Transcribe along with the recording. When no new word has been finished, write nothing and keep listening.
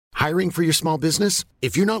Hiring for your small business?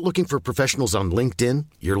 If you're not looking for professionals on LinkedIn,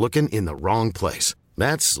 you're looking in the wrong place.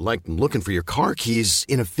 That's like looking for your car keys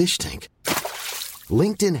in a fish tank.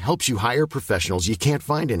 LinkedIn helps you hire professionals you can't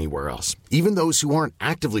find anywhere else, even those who aren't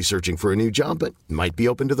actively searching for a new job but might be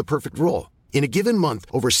open to the perfect role. In a given month,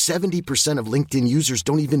 over 70% of LinkedIn users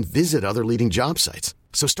don't even visit other leading job sites.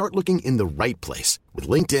 So start looking in the right place. With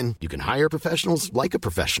LinkedIn, you can hire professionals like a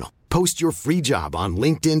professional. Post your free job on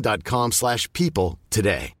linkedin.com/people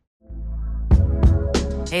today.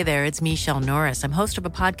 Hey there, it's Michelle Norris. I'm host of a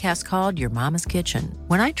podcast called Your Mama's Kitchen.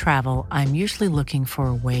 When I travel, I'm usually looking for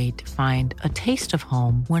a way to find a taste of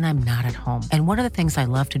home when I'm not at home. And one of the things I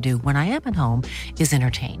love to do when I am at home is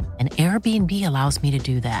entertain. And Airbnb allows me to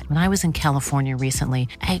do that. When I was in California recently,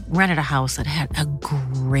 I rented a house that had a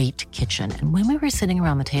great kitchen. And when we were sitting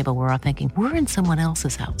around the table, we're all thinking, we're in someone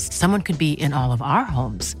else's house. Someone could be in all of our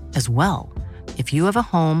homes as well. If you have a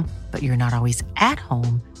home, but you're not always at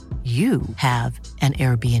home, you have an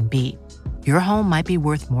Airbnb. Your home might be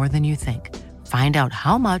worth more than you think. Find out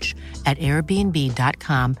how much at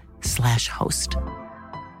airbnb.com/host.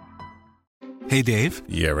 Hey, Dave.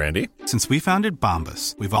 Yeah, Randy. Since we founded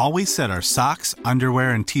Bombas, we've always said our socks,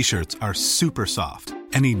 underwear, and T-shirts are super soft.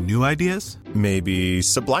 Any new ideas? Maybe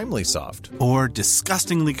sublimely soft. Or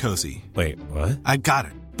disgustingly cozy. Wait, what? I got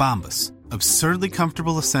it. Bombas. Absurdly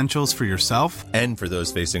comfortable essentials for yourself and for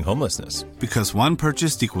those facing homelessness. Because one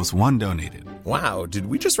purchased equals one donated. Wow, did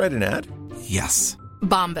we just write an ad? Yes.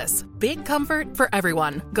 Bombas. Big comfort for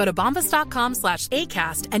everyone. Go to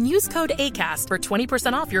bombas.com/ACAST and use code ACAST for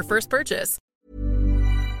 20% off your first purchase.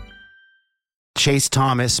 The Chase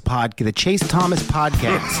Thomas podcast.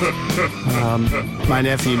 My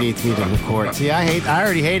nephew needs me to record. See, I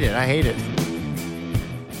already hate it. I hate it.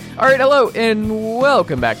 All right, hello, and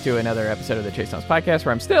welcome back to another episode of the Chase Thomas Podcast,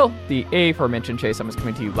 where I'm still the aforementioned Chase Thomas,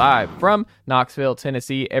 coming to you live from Knoxville,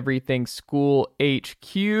 Tennessee, Everything School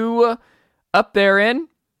HQ, up there in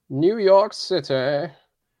New York City.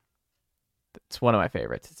 It's one of my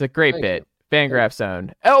favorites. It's a great bit. Fangraph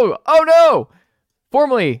Zone. Oh no!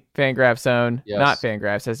 Formerly Fangraph Zone, yes. Not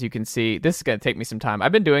Fangraphs, as you can see. This is going to take me some time.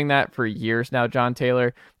 I've been doing that for years now, John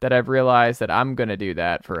Taylor, that I've realized that I'm going to do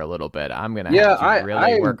that for a little bit. I'm going to have to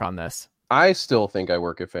really work on this. I still think I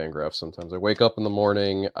work at Fangraphs sometimes. I wake up in the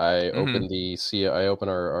morning, I open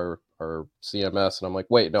our CMS, and I'm like,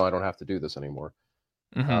 wait, no, I don't have to do this anymore.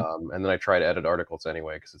 And then I try to edit articles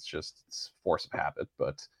anyway, because it's force of habit.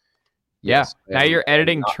 But yes, now you're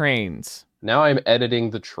editing trains. Now I'm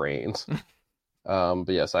editing the trains. But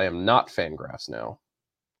yes, I am not Fangraphs now.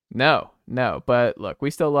 No. But look, we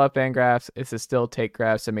still love Fangraphs. This is still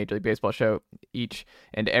TakeGraphs, a Major League Baseball show each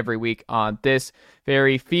and every week on this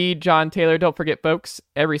very feed. John Taylor, don't forget, folks,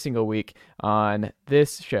 every single week on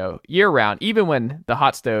this show, year round, even when the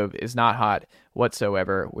hot stove is not hot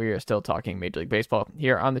whatsoever, we are still talking Major League Baseball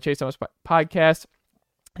here on the Chase Thomas Podcast.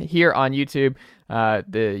 Here on YouTube,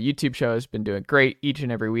 the YouTube show has been doing great each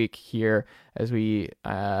and every week here as we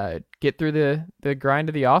get through the grind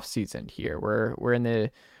of the off season. Here, we're in the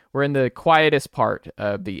quietest part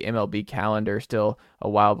of the MLB calendar. Still a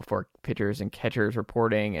while before pitchers and catchers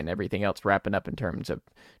reporting and everything else wrapping up in terms of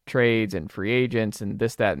trades and free agents and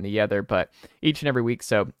this, that, and the other. But each and every week.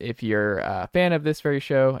 So if you're a fan of this very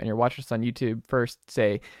show and you're watching us on YouTube, first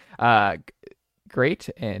say great,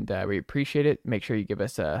 and we appreciate it. Make sure you give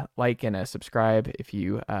us a like and a subscribe if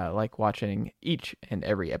you like watching each and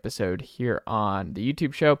every episode here on the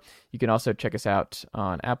YouTube show. You can also check us out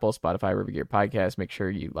on Apple, Spotify, wherever you get your podcast. Make sure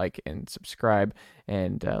you like and subscribe,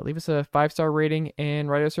 and leave us a 5-star rating and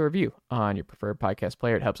write us a review on your preferred podcast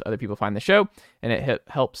player. It helps other people find the show, and it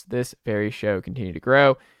helps this very show continue to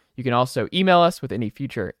grow. You can also email us with any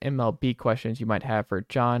future MLB questions you might have for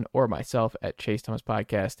John or myself at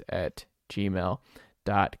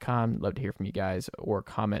chasethomaspodcast@gmail.com. Love to hear from you guys, or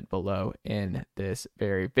comment below in this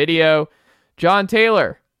very video. John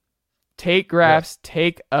Taylor, TakeGraphs,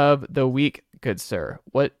 take of the week, good sir.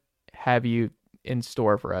 What have you in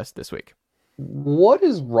store for us this week? What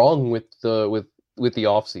is wrong with the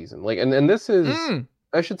off season? Like, and this is,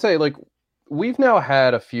 I should say, like, we've now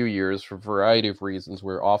had a few years for a variety of reasons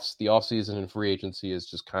where the off season and free agency is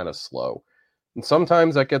just kind of slow, and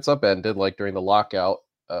sometimes that gets upended, like during the lockout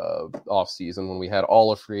off season when we had all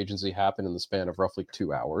of free agency happen in the span of roughly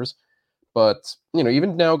 2 hours. But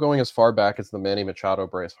even now, going as far back as the Manny Machado,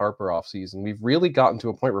 Bryce Harper off season, we've really gotten to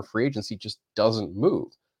a point where free agency just doesn't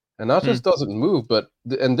move, and not just doesn't move, but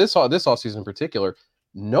and this off season in particular,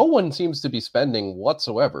 no one seems to be spending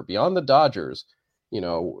whatsoever beyond the Dodgers.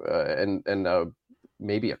 And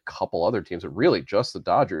maybe a couple other teams, but really just the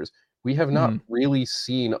Dodgers. We have not really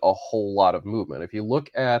seen a whole lot of movement. If you look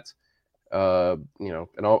at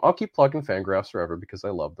And I'll keep plugging FanGraphs forever because I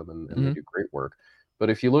love them and they do great work. But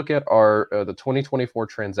if you look at our the 2024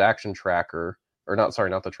 transaction tracker, or not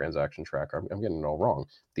the transaction tracker, I'm getting it all wrong.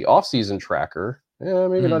 The off-season tracker,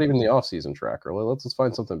 maybe not even the off-season tracker. Let's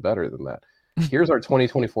find something better than that. Here's our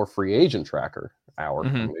 2024 free agent tracker. I'm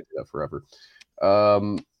going to do that forever.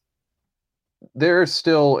 They're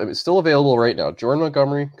still available right now. Jordan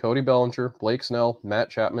Montgomery, Cody Bellinger, Blake Snell, Matt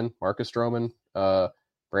Chapman, Marcus Stroman,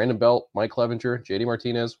 Brandon Belt, Mike Clevenger, JD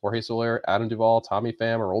Martinez, Jorge Soler, Adam Duvall, Tommy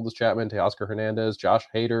Pham, Aroldis Chapman, Teoscar Hernandez, Josh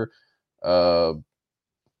Hader, on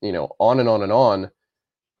and on and on.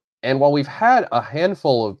 And while we've had a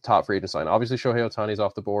handful of top free agents signed, obviously Shohei Ohtani's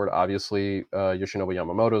off the board, obviously Yoshinobu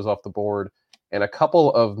Yamamoto's off the board, and a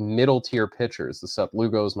couple of middle-tier pitchers, the Seth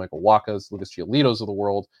Lugos, Michael Wakas, Lucas Giolito's of the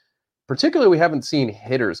world. Particularly, we haven't seen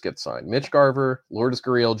hitters get signed. Mitch Garver, Lourdes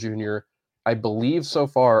Gurriel Jr., I believe so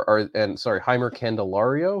far Heimer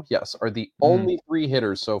Candelario, yes, are the only 3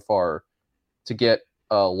 hitters so far to get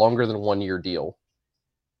a longer than 1 year deal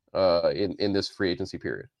in this free agency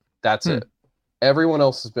period. That's it. Everyone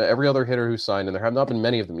else has been, every other hitter who signed, and there have not been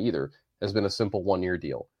many of them either, has been a simple 1 year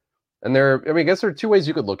deal. And I guess there are 2 ways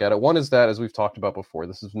you could look at it. One is that, as we've talked about before,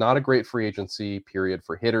 this is not a great free agency period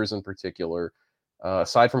for hitters in particular.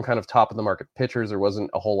 Aside from kind of top of the market pitchers, there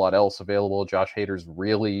wasn't a whole lot else available. Josh Hader's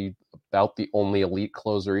really about the only elite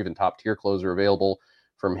closer, even top tier closer available.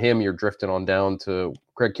 From him, you're drifting on down to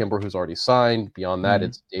Craig Kimbrell, who's already signed. Beyond that,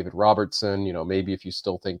 it's David Robertson. Maybe if you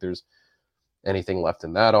still think there's anything left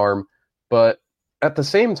in that arm. But at the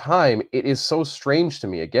same time, it is so strange to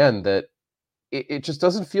me, again, that it just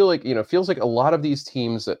doesn't feel like, feels like a lot of these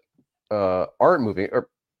teams that aren't moving, or,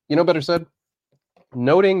 better said,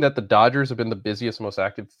 noting that the Dodgers have been the busiest, most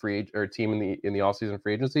active team in the offseason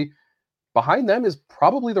free agency, behind them is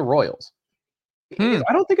probably the Royals. I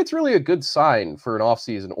don't think it's really a good sign for an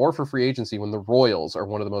offseason or for free agency when the Royals are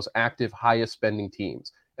one of the most active, highest spending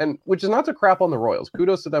teams. And which is not to crap on the Royals.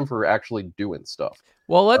 Kudos to them for actually doing stuff.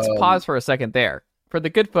 Well, let's pause for a second there. For the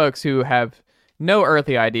good folks who have no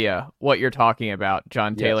earthly idea what you're talking about,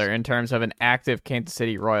 John Taylor, in terms of an active Kansas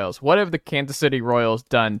City Royals. What have the Kansas City Royals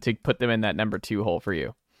done to put them in that number 2 hole for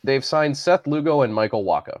you? They've signed Seth Lugo and Michael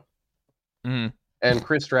Wacha. And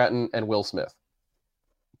Chris Stratton and Will Smith.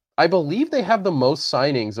 I believe they have the most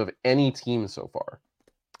signings of any team so far.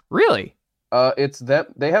 Really? It's that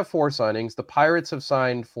they have 4 signings. The Pirates have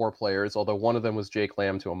signed 4 players, although one of them was Jake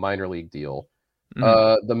Lamb to a minor league deal.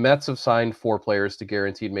 The Mets have signed 4 players to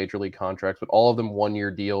guaranteed major league contracts, but all of them 1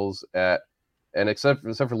 year deals except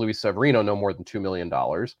for Luis Severino, no more than $2 million.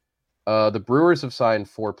 The Brewers have signed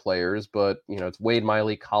 4 players, but it's Wade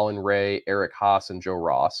Miley, Colin Ray, Eric Haas, and Joe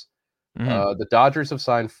Ross. The Dodgers have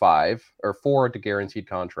signed 4 to guaranteed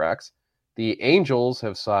contracts. The Angels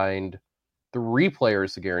have signed 3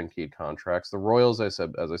 players to guaranteed contracts. The Royals, as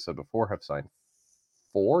I said before, have signed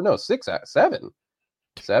 7.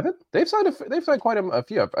 They've signed quite a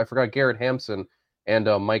few. I forgot Garrett Hampson and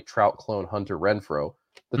Mike Trout clone Hunter Renfroe.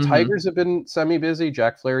 The Tigers have been semi-busy.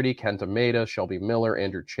 Jack Flaherty, Kenta Maeda, Shelby Miller,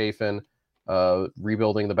 Andrew Chafin,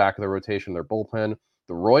 rebuilding the back of the rotation, their bullpen.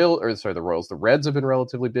 The Reds have been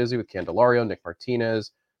relatively busy with Candelario, Nick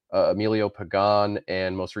Martinez, Emilio Pagan,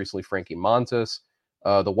 and most recently Frankie Montas.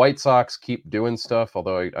 The White Sox keep doing stuff,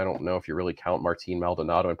 although I don't know if you really count Martin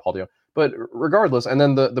Maldonado and Paul DeJong. But regardless, and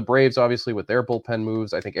then the Braves, obviously, with their bullpen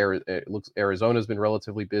moves, I think Arizona's been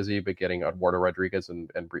relatively busy, but getting Eduardo Rodriguez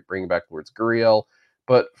and bringing back Lourdes Gurriel.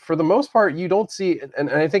 But for the most part, you don't see, and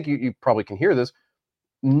I think you probably can hear this,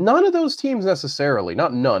 none of those teams necessarily,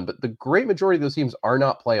 not none, but the great majority of those teams are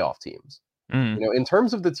not playoff teams. In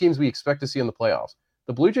terms of the teams we expect to see in the playoffs,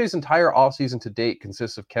 the Blue Jays' entire offseason to date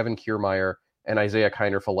consists of Kevin Kiermaier and Isaiah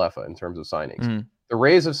Kiner-Falefa in terms of signings. The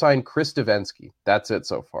Rays have signed Chris Davinsky. That's it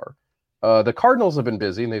so far. The Cardinals have been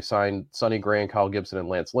busy, and they've signed Sonny Gray and Kyle Gibson and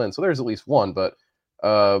Lance Lynn. So there's at least one, but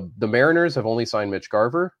the Mariners have only signed Mitch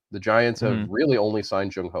Garver. The Giants have really only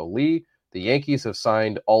signed Jung-Ho Lee. The Yankees have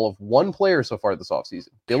signed all of 1 player so far this offseason,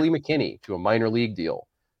 Billy McKinney, to a minor league deal.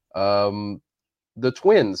 The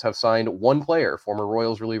Twins have signed 1 player, former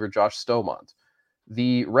Royals reliever Josh Stomont.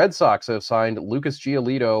 The Red Sox have signed Lucas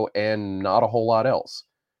Giolito and not a whole lot else.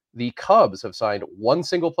 The Cubs have signed 1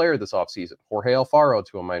 single player this offseason, Jorge Alfaro,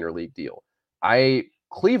 to a minor league deal.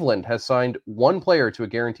 Cleveland has signed 1 player to a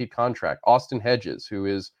guaranteed contract, Austin Hedges, who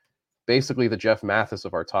is basically the Jeff Mathis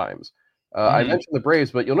of our times. I mentioned the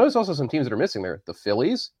Braves, but you'll notice also some teams that are missing there. The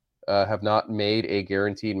Phillies have not made a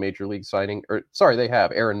guaranteed major league signing. They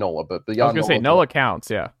have Aaron Nola, but beyond I was going to say Nola counts,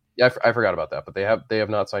 yeah. Yeah, I forgot about that, but they have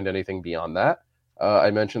not signed anything beyond that.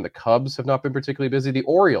 I mentioned the Cubs have not been particularly busy. The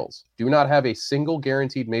Orioles do not have a single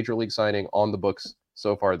guaranteed major league signing on the books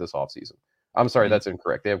so far this offseason. I'm sorry, that's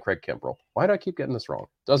incorrect. They have Craig Kimbrell. Why do I keep getting this wrong?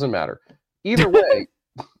 Doesn't matter. Either way,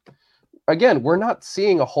 again, we're not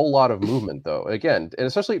seeing a whole lot of movement, though. Again, and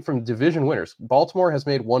especially from division winners. Baltimore has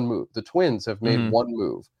made one move. The Twins have made one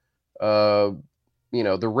move.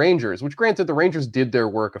 The Rangers, which granted, the Rangers did their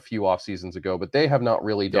work a few off seasons ago, but they have not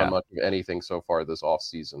really done much of anything so far this off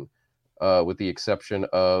season, with the exception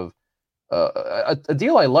of a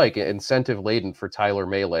deal I like, incentive laden for Tyler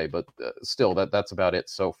Mahle, but still, that's about it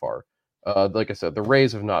so far. Like I said, the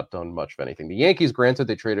Rays have not done much of anything. The Yankees, granted,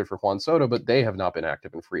 they traded for Juan Soto, but they have not been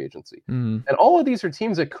active in free agency. And all of these are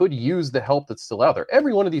teams that could use the help that's still out there.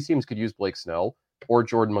 Every one of these teams could use Blake Snell or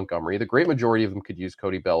Jordan Montgomery. The great majority of them could use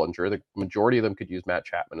Cody Bellinger. The majority of them could use Matt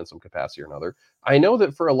Chapman in some capacity or another. I know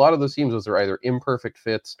that for a lot of those teams, those are either imperfect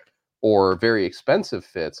fits or very expensive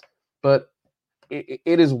fits, but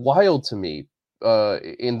it is wild to me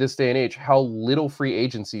in this day and age how little free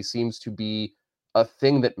agency seems to be a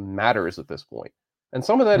thing that matters at this point. And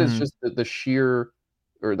some of that is just the sheer,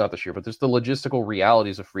 or not the sheer, but just the logistical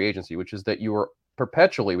realities of free agency, which is that you are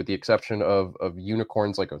perpetually, with the exception of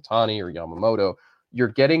unicorns like Ohtani or Yamamoto, you're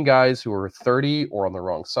getting guys who are 30 or on the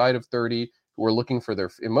wrong side of 30, who are looking for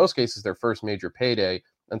in most cases, their first major payday.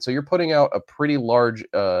 And so you're putting out a pretty large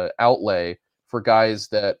outlay for guys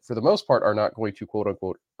that, for the most part, are not going to, quote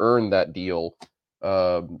unquote, earn that deal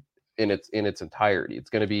in its entirety. It's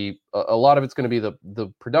going to be a lot of it's going to be the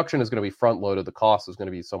production is going to be front loaded. The cost is going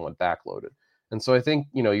to be somewhat backloaded. And so I think,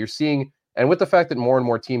 you're seeing, and with the fact that more and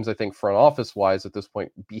more teams, I think front office wise at this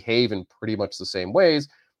point behave in pretty much the same ways,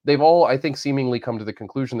 they've all, I think, seemingly come to the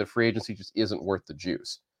conclusion that free agency just isn't worth the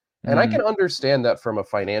juice. And I can understand that from a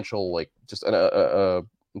financial, like just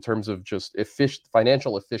in terms of just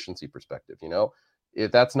financial efficiency perspective,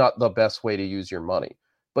 if that's not the best way to use your money.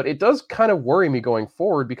 But it does kind of worry me going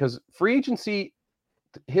forward because free agency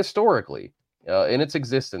historically in its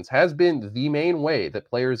existence has been the main way that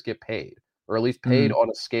players get paid, or at least paid on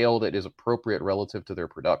a scale that is appropriate relative to their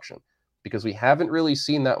production, because we haven't really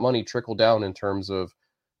seen that money trickle down in terms of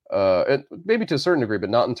maybe to a certain degree, but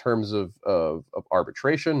not in terms of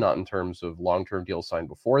arbitration, not in terms of long-term deals signed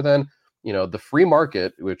before then. The free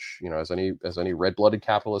market, which, as any red-blooded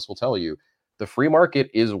capitalist will tell you, the free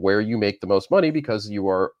market is where you make the most money because you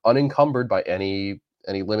are unencumbered by any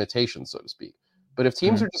limitations, so to speak. But if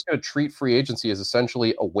teams are just going to treat free agency as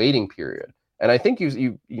essentially a waiting period, and I think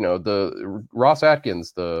the Ross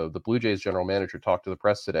Atkins, the Blue Jays general manager, talked to the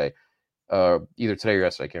press today, either today or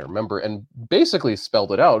yesterday, I can't remember, and basically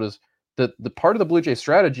spelled it out as that the part of the Blue Jays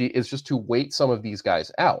strategy is just to wait some of these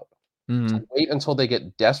guys out. To wait until they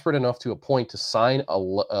get desperate enough to a point to sign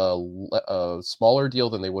a smaller deal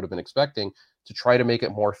than they would have been expecting, to try to make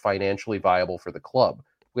it more financially viable for the club,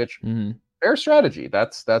 which fair strategy.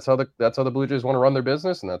 That's how the Blue Jays want to run their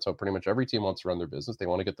business, and that's how pretty much every team wants to run their business. They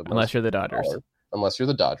want to get the unless you're the Dodgers. Unless you're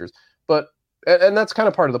the Dodgers. But and that's kind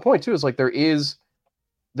of part of the point too, is like there is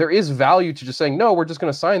value to just saying, no, we're just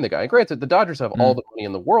going to sign the guy. And granted, the Dodgers have all the money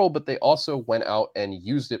in the world, but they also went out and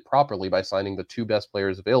used it properly by signing the two best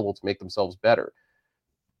players available to make themselves better.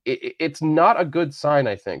 It's not a good sign,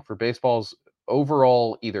 I think, for baseball's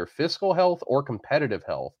overall either fiscal health or competitive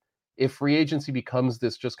health if free agency becomes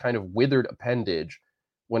this just kind of withered appendage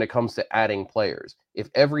when it comes to adding players. If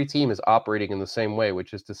every team is operating in the same way,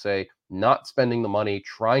 which is to say not spending the money,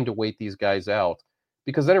 trying to wait these guys out,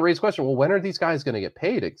 because then it raises the question, well, when are these guys going to get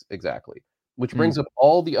paid exactly? Which brings up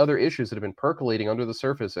all the other issues that have been percolating under the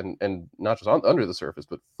surface, and not just under the surface,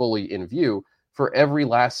 but fully in view for every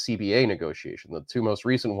last CBA negotiation, the two most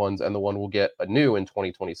recent ones and the one we'll get anew in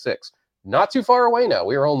 2026. Not too far away now.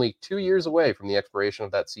 We are only 2 years away from the expiration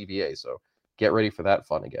of that CBA, so get ready for that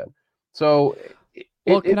fun again. So,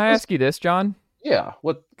 can I ask you this, John? Yeah.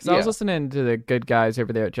 Because I was listening to the good guys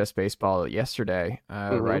over there at Just Baseball yesterday,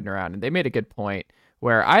 riding around, and they made a good point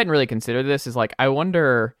where I hadn't really considered this. Is like, I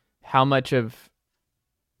wonder how much of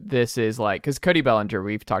this is like, because Cody Bellinger,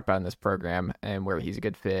 we've talked about in this program, and where he's a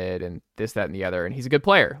good fit, and this, that, and the other, and he's a good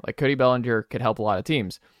player. Like, Cody Bellinger could help a lot of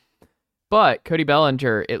teams. But Cody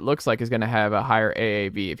Bellinger, it looks like, is going to have a higher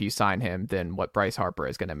AAV if you sign him than what Bryce Harper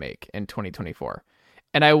is going to make in 2024.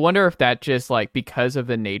 And I wonder if that just, like, because of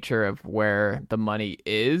the nature of where the money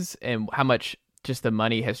is and how much just the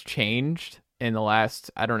money has changed in the last,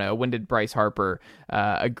 I don't know, when did Bryce Harper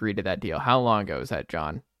agree to that deal? How long ago was that,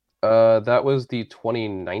 John? That was the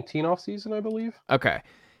 2019 offseason, I believe. Okay.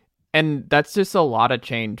 And that's just a lot of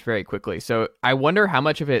change very quickly. So I wonder how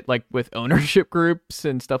much of it, like with ownership groups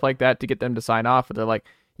and stuff like that, to get them to sign off, they're like,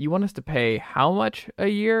 you want us to pay how much a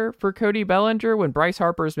year for Cody Bellinger when Bryce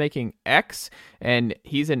Harper is making X and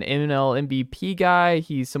he's an NL MVP guy?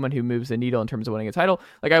 He's someone who moves the needle in terms of winning a title.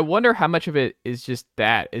 Like, I wonder how much of it is just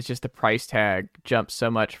that. It's just the price tag jumps so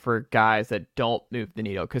much for guys that don't move the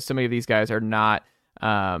needle, because so many of these guys are not,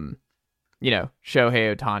 Shohei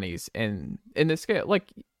Ohtani's in the scale.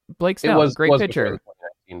 Like Blake Snell, great pitcher.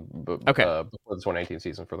 Before the 2019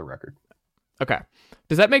 season, for the record. Okay.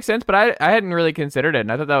 Does that make sense? But I hadn't really considered it,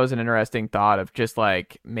 and I thought that was an interesting thought of just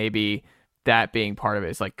like maybe that being part of it.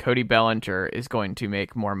 It's like Cody Bellinger is going to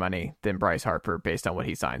make more money than Bryce Harper based on what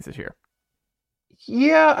he signs this year.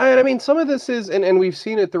 Yeah, I mean, some of this is, and we've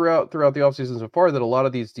seen it throughout the offseason so far, that a lot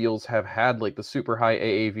of these deals have had like the super high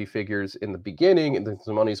AAV figures in the beginning, and then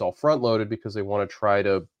the money's all front loaded because they want to try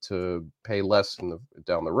to pay less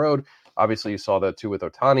down the road. Obviously, you saw that too with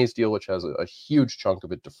Ohtani's deal, which has a huge chunk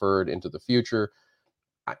of it deferred into the future.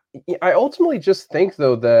 I ultimately just think,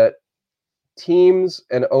 though, that teams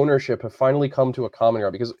and ownership have finally come to a common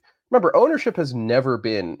ground, because remember, ownership has never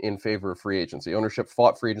been in favor of free agency. Ownership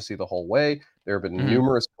fought free agency the whole way. There have been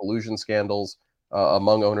numerous collusion scandals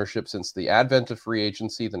among ownership since the advent of free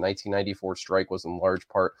agency. The 1994 strike was in large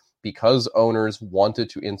part because owners wanted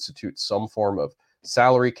to institute some form of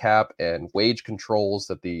salary cap and wage controls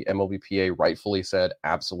that the MLBPA rightfully said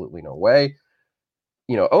absolutely no way.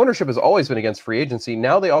 Ownership has always been against free agency.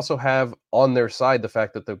 Now they also have on their side the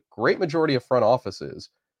fact that the great majority of front offices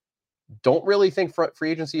don't really think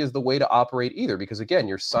free agency is the way to operate either, because again,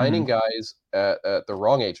 you're signing guys at the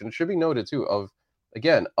wrong age. And it should be noted too, of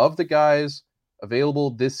the guys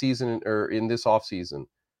available this season or in this offseason,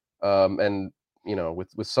 and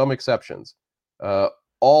with some exceptions,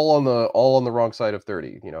 all on the wrong side of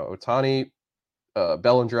 30. Ohtani,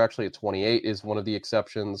 Bellinger actually at 28 is one of the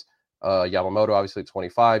exceptions. Yamamoto obviously at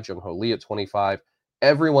 25, Jung-Ho Lee at 25.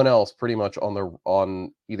 Everyone else pretty much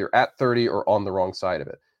on either at 30 or on the wrong side of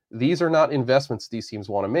it. These are not investments these teams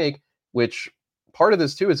want to make, which part of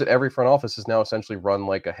this too is that every front office is now essentially run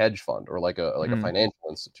like a hedge fund or like a financial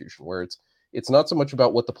institution, where it's not so much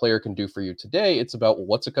about what the player can do for you today, it's about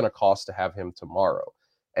what's it going to cost to have him tomorrow.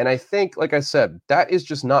 And I think, like I said, that is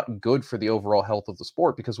just not good for the overall health of the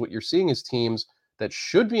sport, because what you're seeing is teams that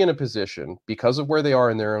should be in a position, because of where they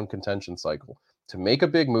are in their own contention cycle, to make a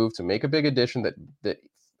big move, to make a big addition that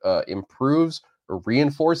improves or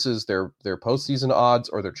reinforces their postseason odds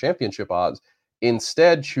or their championship odds,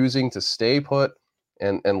 instead choosing to stay put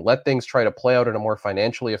and let things try to play out in a more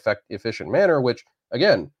financially efficient manner, which,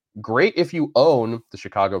 again, great if you own the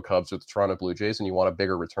Chicago Cubs or the Toronto Blue Jays and you want a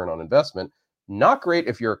bigger return on investment. Not great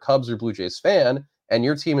if you're a Cubs or Blue Jays fan and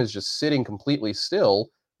your team is just sitting completely still,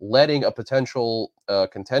 letting a potential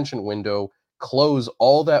contention window close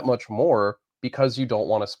all that much more because you don't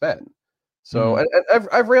want to spend. So and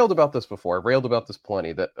I've railed about this before. I've railed about this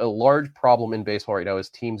plenty, that a large problem in baseball right now is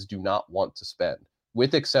teams do not want to spend,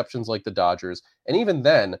 with exceptions like the Dodgers. And even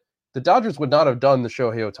then, the Dodgers would not have done the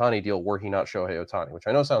Shohei Ohtani deal were he not Shohei Ohtani, which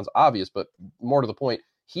I know sounds obvious, but more to the point,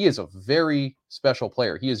 he is a very special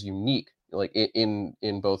player. He is unique, like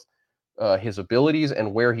in both his abilities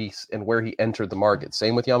and where he entered the market.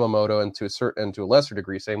 Same with Yamamoto, and to a lesser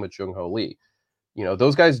degree, same with Jung-Ho Lee.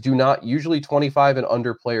 Those guys do not, usually 25 and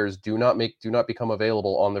under players do not become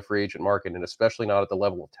available on the free agent market, and especially not at the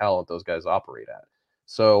level of talent those guys operate at.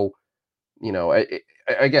 So,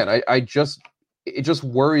 it just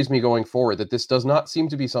worries me going forward that this does not seem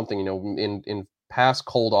to be something, in past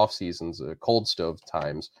cold off seasons, cold stove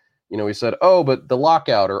times, we said, oh, but the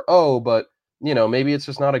lockout, or, but maybe it's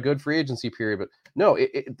just not a good free agency period. But no,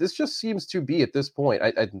 this just seems to be at this point,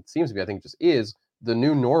 I think it just is the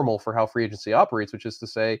new normal for how free agency operates, which is to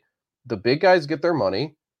say the big guys get their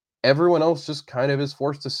money. Everyone else just kind of is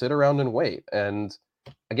forced to sit around and wait. And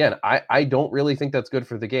again, I don't really think that's good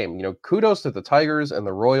for the game. Kudos to the Tigers and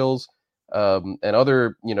the Royals and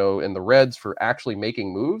other, and the Reds for actually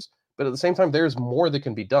making moves. But at the same time, there's more that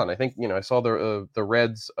can be done. I think, I saw the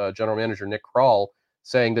Reds general manager, Nick Krall,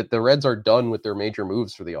 saying that the Reds are done with their major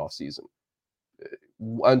moves for the offseason.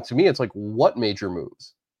 And to me, it's like, what major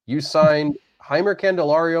moves? You signed Heimer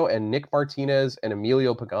Candelario and Nick Martinez and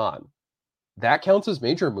Emilio Pagan. That counts as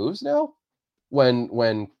major moves now? When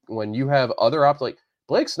you have other like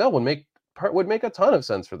Blake Snell would make a ton of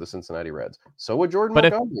sense for the Cincinnati Reds. So would Jordan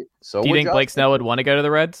Montgomery. Do you think Blake Snell would want to go to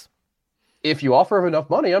the Reds? If you offer him enough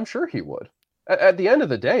money, I'm sure he would. At the end of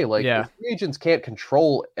the day, free agents can't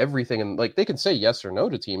control everything, and they can say yes or no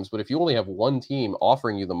to teams, but if you only have one team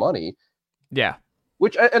offering you the money,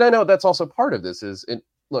 which, and I know that's also part of this is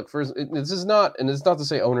this is not, and it's not to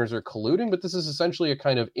say owners are colluding, but this is essentially a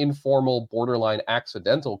kind of informal, borderline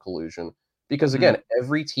accidental collusion Because again,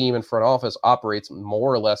 every team in front office operates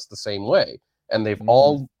more or less the same way. And they've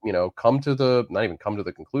all, come to not even come to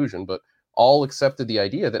the conclusion, but all accepted the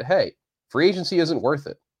idea that, hey, free agency isn't worth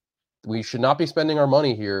it. We should not be spending our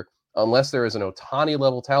money here unless there is an Ohtani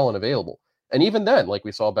level talent available. And even then, like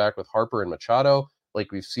we saw back with Harper and Machado,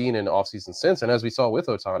 like we've seen in offseason since, and as we saw with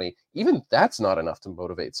Ohtani, even that's not enough to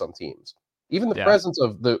motivate some teams. Even the presence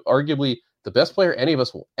of arguably the best player any of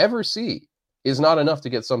us will ever see is not enough to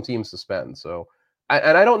get some teams to spend. So,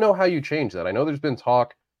 I don't know how you change that. I know there's been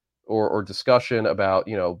talk or discussion about,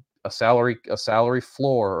 a salary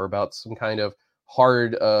floor, or about some kind of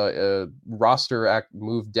hard roster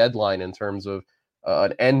move deadline in terms of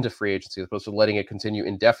an end to free agency, as opposed to letting it continue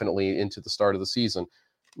indefinitely into the start of the season.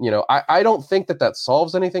 I don't think that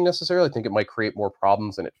solves anything necessarily. I think it might create more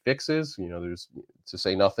problems than it fixes. There's, to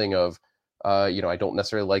say nothing of, I don't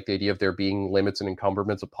necessarily like the idea of there being limits and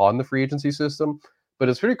encumberments upon the free agency system, but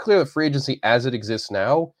it's pretty clear that free agency as it exists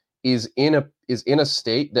now is in a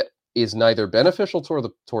state that is neither beneficial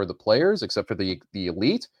toward the players, except for the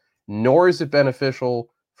elite, nor is it beneficial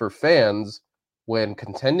for fans when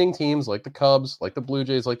contending teams like the Cubs, like the Blue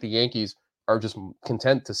Jays, like the Yankees are just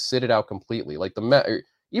content to sit it out completely. Like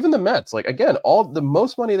even the Mets, like, again, all the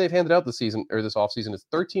most money they've handed out this season or this offseason is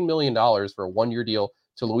 $13 million for a 1-year deal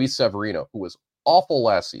to Luis Severino, who was awful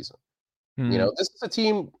last season. This is a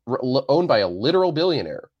team owned by a literal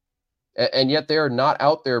billionaire, and yet they are not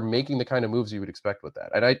out there making the kind of moves you would expect with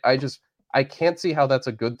that. And I can't see how that's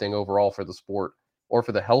a good thing overall for the sport or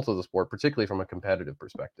for the health of the sport, particularly from a competitive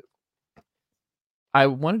perspective. I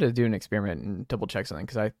wanted to do an experiment and double check something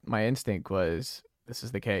because my instinct was this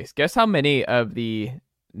is the case. Guess how many of the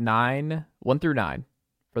 1 through 9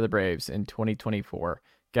 for the Braves in 2024,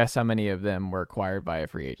 guess how many of them were acquired by a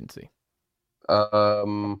free agency?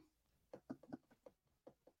 I'm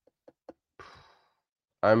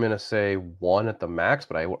going to say 1 at the max,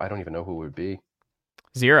 but I don't even know who it would be.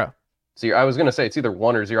 0. See, I was going to say it's either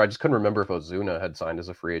 1 or 0. I just couldn't remember if Ozuna had signed as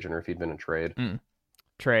a free agent or if he'd been in trade.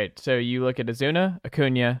 Trade. So you look at Ozuna,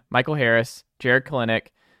 Acuna, Michael Harris, Jared Kelenic,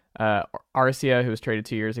 Arcia, who was traded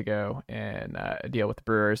 2 years ago, and a deal with the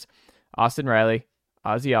Brewers, Austin Riley,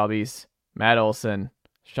 Ozzy Albies, Matt Olson,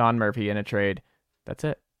 Sean Murphy in a trade. That's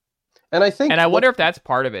it. And I wonder if that's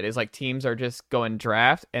part of it, is like teams are just going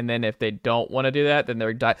draft, and then if they don't want to do that, then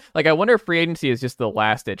they're like, I wonder if free agency is just the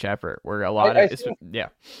last ditch effort where a lot I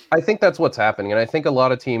think that's what's happening, and I think a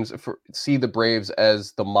lot of teams see the Braves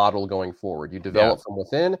as the model going forward. You develop from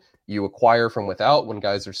within, you acquire from without when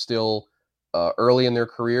guys are still early in their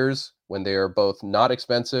careers, when they are both not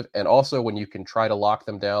expensive, and also when you can try to lock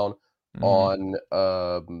them down on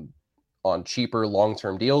cheaper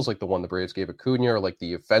long-term deals, like the one the Braves gave Acuna, or like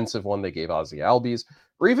the offensive one they gave Ozzy Albies,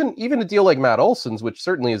 or even a deal like Matt Olson's, which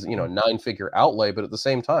certainly is, a 9-figure outlay, but at the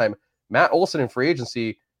same time, Matt Olson in free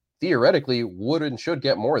agency theoretically would and should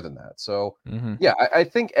get more than that. So I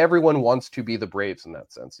think everyone wants to be the Braves in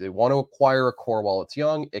that sense. They want to acquire a core while it's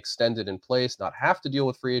young, extend it in place, not have to deal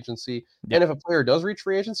with free agency. And if a player does reach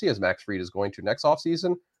free agency, as Max Fried is going to next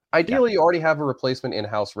offseason, ideally you already have a replacement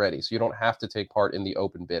in-house ready, so you don't have to take part in the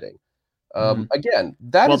open bidding. Again,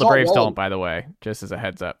 that is the Braves don't, by the way, just as a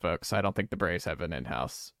heads up, folks. I don't think the Braves have an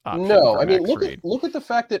in-house option. No, I mean, look at the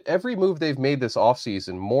fact that every move they've made this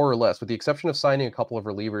offseason, more or less, with the exception of signing a couple of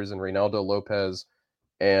relievers in Reynaldo Lopez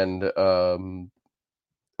and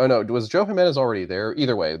was Joe Jimenez already there?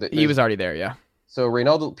 Either way, he was already there, yeah. So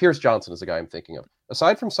Pierce Johnson is the guy I'm thinking of.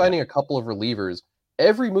 Aside from signing a couple of relievers,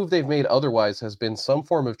 every move they've made otherwise has been some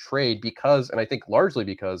form of trade because, and I think largely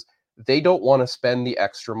because, they don't want to spend the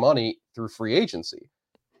extra money through free agency,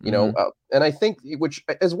 and I think, which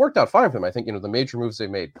has worked out fine for them. I think, the major moves they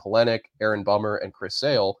made, Kelenic, Aaron Bummer, and Chris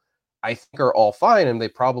Sale, I think are all fine, and they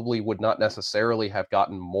probably would not necessarily have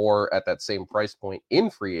gotten more at that same price point in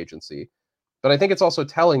free agency. But I think it's also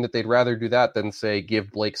telling that they'd rather do that than, say, give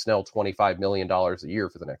Blake Snell $25 million a year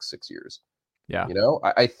for the next 6 years. Yeah.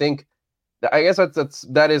 I think, I guess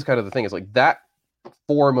that is kind of the thing, is like that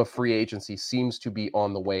form of free agency seems to be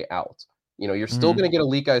on the way out. You're still going to get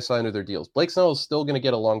elite guys signed to their deals. Blake Snell is still going to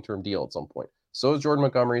get a long-term deal at some point. So is Jordan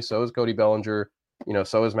Montgomery. So is Cody Bellinger.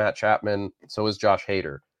 So is Matt Chapman. So is Josh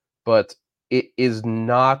Hader. But it is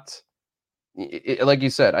not, like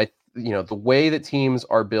you said, the way that teams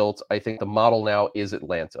are built, I think the model now is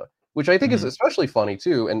Atlanta, which I think is especially funny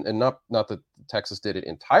too. And not that Texas did it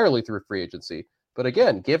entirely through free agency, but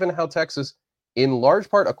again, given how Texas in large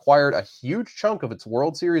part acquired a huge chunk of its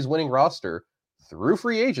World Series winning roster through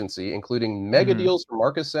free agency, including mega deals for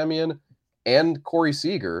Marcus Semien and Corey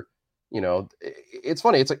Seager. It's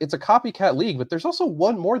funny. It's a copycat league, but there's also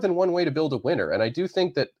more than one way to build a winner. And I do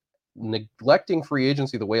think that neglecting free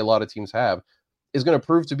agency the way a lot of teams have is going to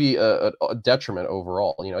prove to be a detriment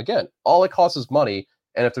overall. Again, all it costs is money.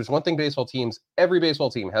 And if there's one thing every baseball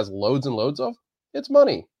team has loads and loads of, it's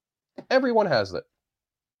money. Everyone has it.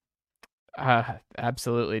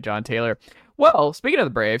 Absolutely, John Taylor. Well, speaking of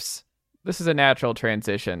the Braves, this is a natural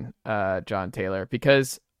transition, John Taylor,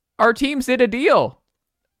 because our teams did a deal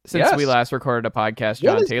since we last recorded a podcast,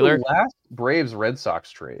 John Taylor. The last Braves-Red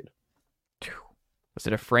Sox trade? Was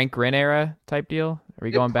it a Frank Grin era type deal? Are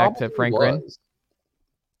we going back to Frank Grin?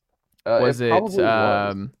 Was it?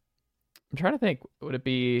 I'm trying to think. Would it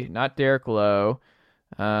be not Derek Lowe?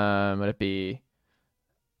 Would it be?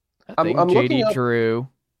 I think JD Drew.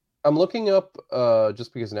 I'm looking up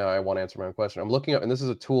just because now I want to answer my own question. I'm looking up, and this is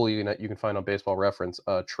a tool you can find on Baseball Reference,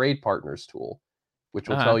 Trade Partners tool, which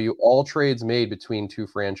will tell you all trades made between two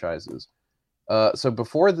franchises. So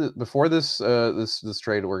before this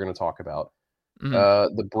trade we're going to talk about,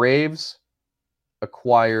 the Braves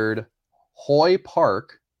acquired Hoy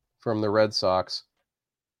Park from the Red Sox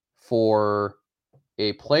for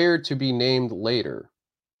a player to be named later.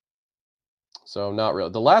 So not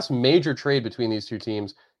really. The last major trade between these two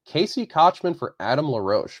teams, Casey Kochman for Adam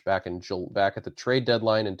LaRoche back at the trade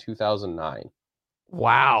deadline in 2009.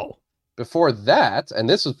 Wow. Before that, and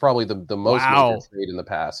this is probably the most major trade in the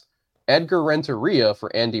past, Edgar Renteria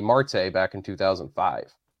for Andy Marte back in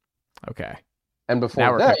 2005. Okay. And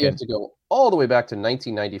before that, you have to go all the way back to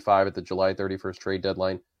 1995 at the July 31st trade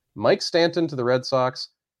deadline. Mike Stanton to the Red Sox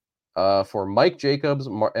for Mike Jacobs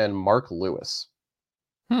and Mark Lewis.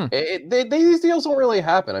 These deals don't really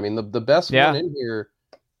happen. I mean, the best one in here,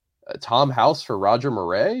 Tom House for Roger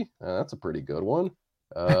Murray. That's a pretty good one.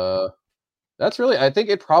 That's really, I think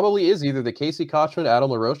it probably is either the Casey Kochman,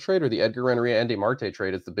 Adam LaRoche trade or the Edgar Renteria, Andy Marte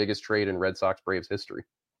trade. It's the biggest trade in Red Sox Braves history.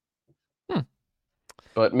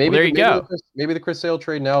 But maybe the Chris Sale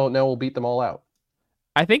trade now will beat them all out.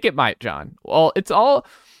 I think it might, John. Well,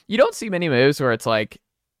 you don't see many moves where it's like,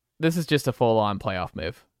 this is just a full-on playoff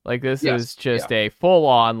move. Like, this is just a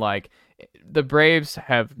full-on, like, the Braves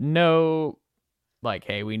have no, like,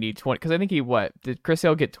 hey, we need 20. Because I think did Chris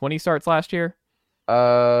Sale get 20 starts last year?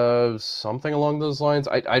 Something along those lines.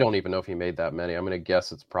 I don't even know if he made that many. I'm going to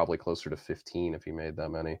guess it's probably closer to 15 if he made that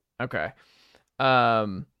many. Okay.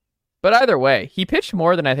 But either way, he pitched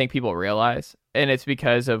more than I think people realize. And it's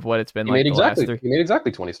because of what it's been He made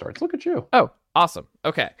exactly 20 starts. Look at you. Oh, awesome.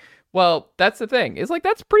 Okay. Well, that's the thing. It's like,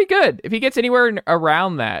 that's pretty good. If he gets anywhere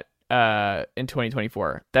around that in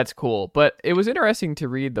 2024, that's cool. But it was interesting to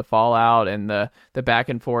read the fallout and the back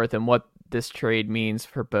and forth and what this trade means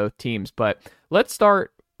for both teams. But let's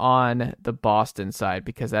start on the Boston side,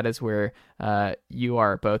 because that is where you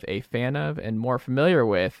are both a fan of and more familiar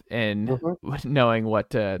with, and knowing what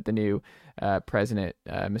the new president,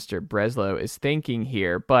 Mr. Breslow, is thinking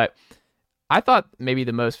here. But I thought maybe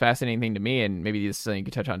the most fascinating thing to me, and maybe this is something you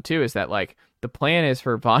could touch on too, is that like the plan is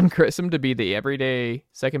for Vaughn Grissom to be the everyday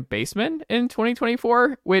second baseman in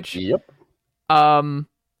 2024, which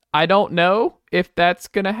I don't know if that's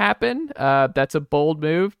going to happen. That's a bold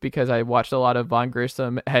move, because I watched a lot of Vaughn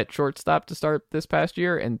Grissom at shortstop to start this past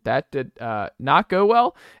year, and that did not go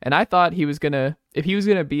well. And I thought if he was going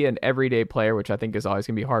to be an everyday player, which I think is always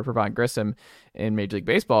going to be hard for Vaughn Grissom in Major League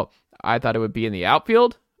Baseball, I thought it would be in the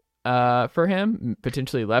outfield for him,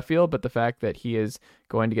 potentially left field. But the fact that he is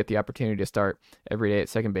going to get the opportunity to start every day at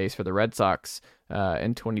second base for the Red Sox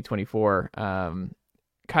in 2024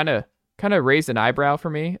 kind of raised an eyebrow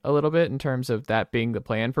for me a little bit in terms of that being the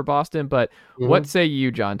plan for Boston. But what say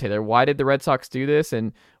you, John Taylor? Why did the Red Sox do this?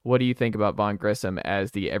 And what do you think about Vaughn Grissom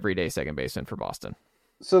as the everyday second baseman for Boston?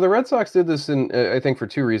 So the Red Sox did this I think for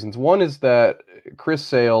two reasons. One is that Chris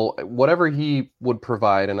Sale, whatever he would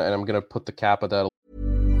provide, and I'm going to put the cap of that.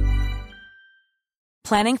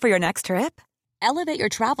 Planning for your next trip? Elevate your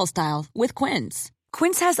travel style with Quince.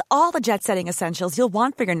 Quince has all the jet-setting essentials you'll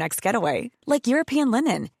want for your next getaway, like European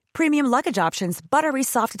linen, premium luggage options, buttery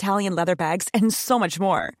soft Italian leather bags, and so much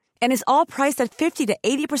more. And is all priced at 50 to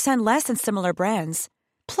 80% less than similar brands.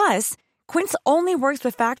 Plus, Quince only works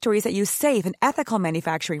with factories that use safe and ethical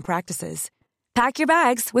manufacturing practices. Pack your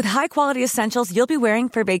bags with high-quality essentials you'll be wearing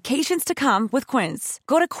for vacations to come with Quince.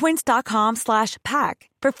 Go to quince.com/pack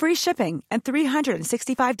for free shipping and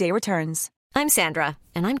 365-day returns. I'm Sandra,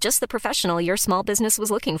 and I'm just the professional your small business was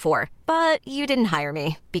looking for. But you didn't hire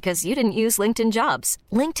me because you didn't use LinkedIn Jobs.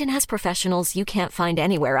 LinkedIn has professionals you can't find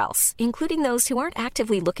anywhere else, including those who aren't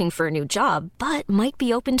actively looking for a new job, but might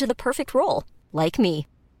be open to the perfect role, like me.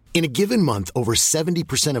 In a given month, over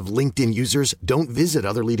 70% of LinkedIn users don't visit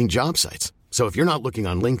other leading job sites. So if you're not looking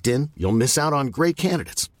on LinkedIn, you'll miss out on great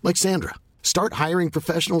candidates like Sandra. Start hiring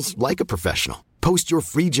professionals like a professional. Post your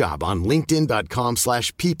free job on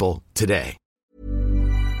linkedin.com/people today.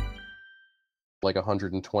 Like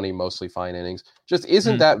 120 mostly fine innings just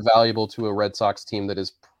isn't that valuable to a Red Sox team that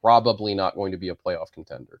is probably not going to be a playoff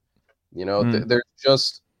contender. There's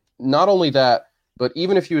just not only that, but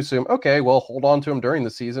even if you assume, okay, well, hold on to him during the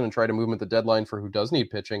season and try to move him at the deadline for who does need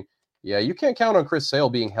pitching. Yeah, you can't count on Chris Sale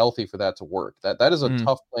being healthy for that to work. That is a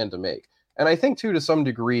tough plan to make. And I think, too, to some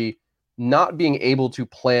degree, not being able to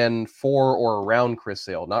plan for or around Chris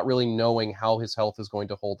Sale, not really knowing how his health is going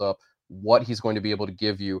to hold up, what he's going to be able to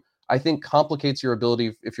give you, I think complicates your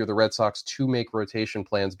ability, if you're the Red Sox, to make rotation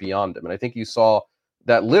plans beyond him. And I think you saw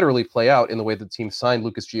that literally play out in the way the team signed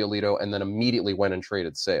Lucas Giolito and then immediately went and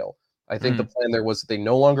traded Sale. I think the plan there was that they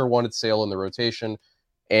no longer wanted Sale in the rotation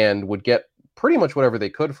and would get pretty much whatever they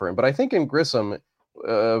could for him. But I think in Grissom,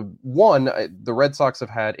 the Red Sox have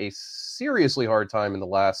had a seriously hard time in the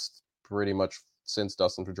last pretty much since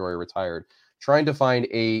Dustin Pedroia retired, trying to find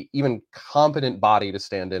a even competent body to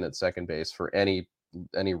stand in at second base for any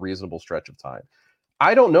reasonable stretch of time.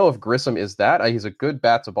 I don't know if Grissom is that. He's a good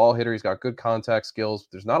bat to ball hitter. He's got good contact skills.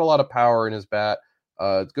 There's not a lot of power in his bat.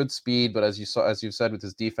 It's good speed, but as you said with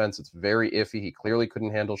his defense, it's very iffy. He clearly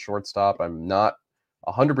couldn't handle shortstop. I'm not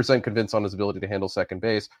 100% convinced on his ability to handle second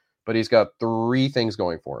base, but he's got three things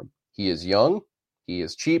going for him. He is young, he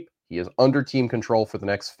is cheap, he is under team control for the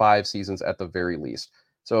next 5 seasons at the very least.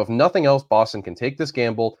 So if nothing else, Boston can take this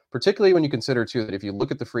gamble, particularly when you consider, too, that if you look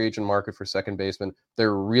at the free agent market for second baseman,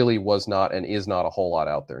 there really was not and is not a whole lot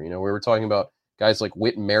out there. We were talking about guys like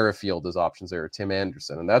Whit Merrifield as options there, or Tim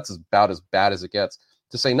Anderson, and that's about as bad as it gets,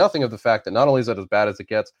 to say nothing of the fact that not only is that as bad as it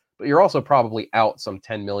gets, but you're also probably out some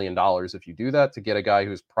 $10 million if you do that to get a guy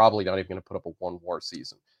who's probably not even going to put up a one WAR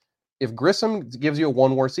season. If Grissom gives you a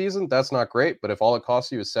one WAR season, that's not great, but if all it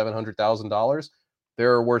costs you is $700,000,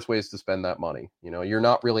 there are worse ways to spend that money. You're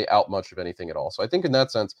not really out much of anything at all. So I think in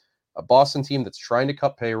that sense, a Boston team that's trying to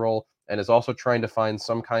cut payroll and is also trying to find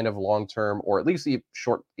some kind of long-term, or at least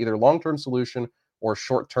either long-term solution or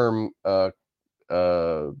short-term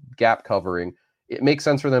gap covering, it makes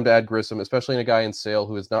sense for them to add Grissom, especially in a guy in Sale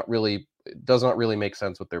who does not really make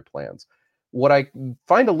sense with their plans. What I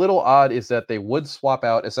find a little odd is that they would swap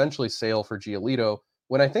out essentially Sale for Giolito,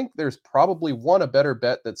 when I think there's probably a better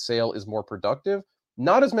bet that Sale is more productive.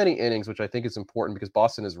 Not as many innings, which I think is important because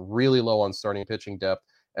Boston is really low on starting pitching depth,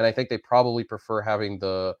 and I think they probably prefer having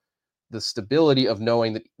the stability of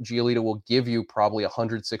knowing that Giolito will give you probably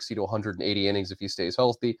 160 to 180 innings if he stays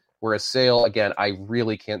healthy, whereas Sale, again, I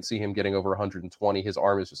really can't see him getting over 120. His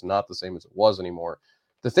arm is just not the same as it was anymore.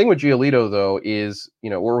 The thing with Giolito, though, is,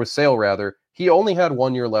 or with Sale, rather, he only had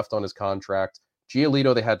 1 year left on his contract.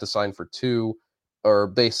 Giolito, they had to sign for 2,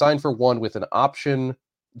 or they signed for 1 with an option.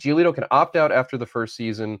 Giolito can opt out after the first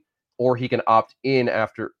season, or he can opt in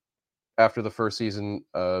after the first season,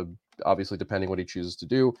 obviously depending what he chooses to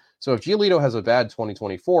do. So if Giolito has a bad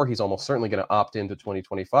 2024, he's almost certainly going to opt into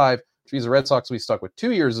 2025, which means the Red Sox will be stuck with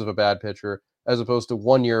 2 years of a bad pitcher, as opposed to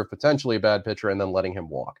 1 year of potentially a bad pitcher and then letting him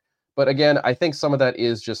walk. But again, I think some of that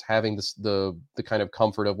is just having the kind of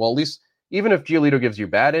comfort of, well, at least even if Giolito gives you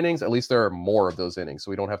bad innings, at least there are more of those innings, so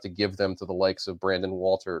we don't have to give them to the likes of Brandon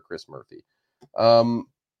Walter or Chris Murphy.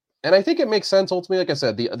 And I think it makes sense ultimately. Like I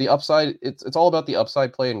said, the upside, it's all about the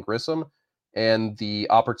upside play in Grissom and the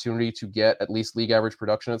opportunity to get at least league average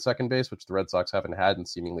production at second base, which the Red Sox haven't had in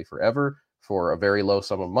seemingly forever, for a very low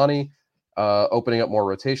sum of money. Opening up more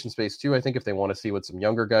rotation space too, I think, if they want to see what some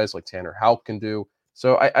younger guys like Tanner Houck can do.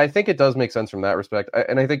 So I think it does make sense from that respect.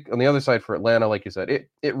 And I think on the other side for Atlanta, like you said,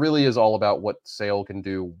 it really is all about what Sale can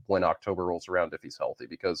do when October rolls around if he's healthy,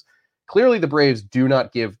 because clearly the Braves do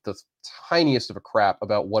not give the tiniest of a crap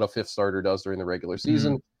about what a fifth starter does during the regular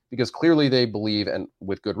season, because clearly they believe, and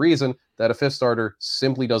with good reason, that a fifth starter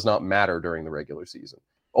simply does not matter during the regular season.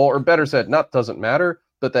 Or better said, not doesn't matter,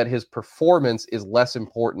 but that his performance is less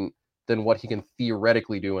important than what he can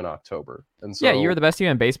theoretically do in October. And so, yeah, you're the best team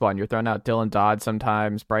in baseball, and you're throwing out Dylan Dodd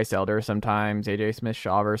sometimes, Bryce Elder sometimes, AJ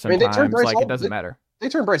Smith-Shawver sometimes. It doesn't matter. They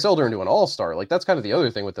turned Bryce Elder into an all-star. Like, that's kind of the other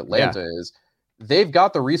thing with Atlanta is they've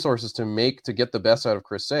got the resources to get the best out of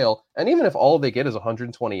Chris Sale. And even if all they get is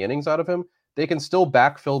 120 innings out of him, they can still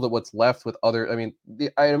backfill what's left with other. I mean,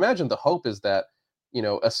 I imagine the hope is that,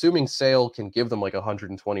 assuming Sale can give them like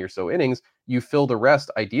 120 or so innings, you fill the rest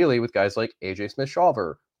ideally with guys like AJ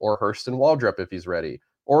Smith-Shawver or Hurston Waldrep if he's ready.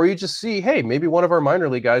 Or you just see, hey, maybe one of our minor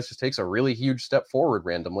league guys just takes a really huge step forward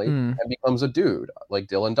randomly and becomes a dude like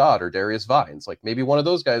Dylan Dodd or Darius Vines. Like maybe one of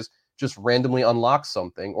those guys just randomly unlocks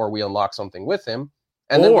something, or we unlock something with him.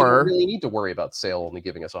 And then we don't really need to worry about Sale only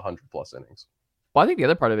giving us 100 plus innings. Well, I think the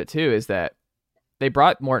other part of it too is that they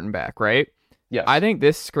brought Morton back, right? Yes. I think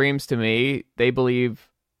this screams to me, they believe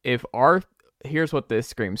here's what this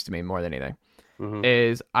screams to me more than anything,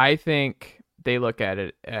 is I think they look at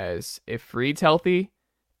it as if Fried's healthy,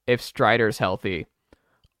 if Strider's healthy,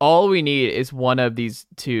 all we need is one of these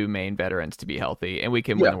two main veterans to be healthy, and we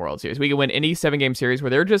can win the World Series. We can win any 7-game series where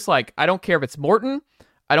they're just like, I don't care if it's Morton,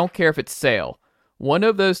 I don't care if it's Sale. One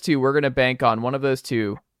of those two, we're going to bank on one of those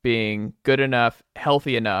two being good enough,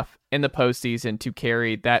 healthy enough in the postseason to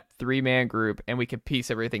carry that 3-man group, and we can piece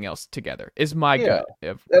everything else together. Is my gut.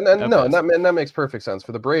 And that makes perfect sense.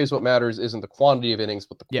 For the Braves, what matters isn't the quantity of innings,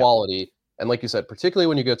 but the quality. And like you said, particularly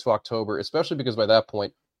when you get to October, especially because by that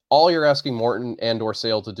point, all you're asking Morton and or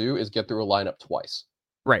Sale to do is get through a lineup twice.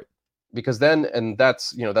 Right. Because then, and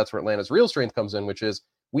that's where Atlanta's real strength comes in, which is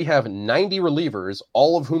we have 90 relievers,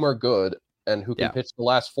 all of whom are good and who can pitch the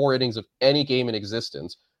last 4 innings of any game in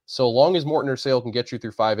existence. So long as Morton or Sale can get you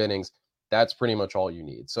through 5 innings, that's pretty much all you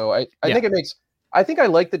need. So I think I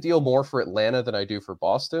like the deal more for Atlanta than I do for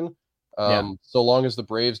Boston. So long as the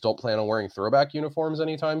Braves don't plan on wearing throwback uniforms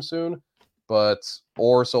anytime soon.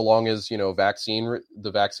 Or so long as, the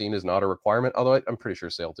vaccine is not a requirement, although I'm pretty sure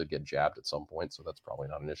Sale did get jabbed at some point, so that's probably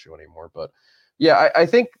not an issue anymore. But yeah, I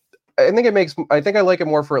think I like it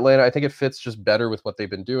more for Atlanta. I think it fits just better with what they've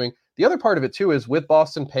been doing. The other part of it too is with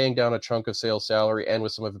Boston paying down a chunk of Sale's salary and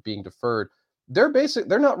with some of it being deferred, they're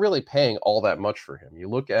not really paying all that much for him. You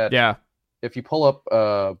look at if you pull up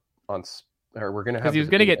we're going to have, because he was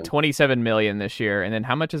going to get $27 million this year, and then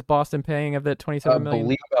how much is Boston paying of that $27 million? I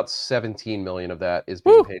believe about $17 million of that is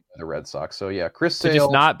being paid by the Red Sox. So yeah, Chris Sale to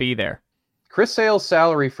just not be there. Chris Sale's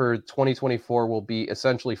salary for 2024 will be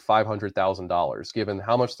essentially $500,000, given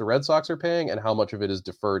how much the Red Sox are paying and how much of it is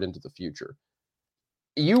deferred into the future.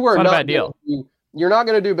 You are not a bad deal. You're not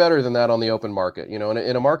going to do better than that on the open market. In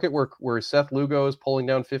a market where Seth Lugo is pulling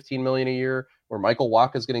down $15 million a year, where Michael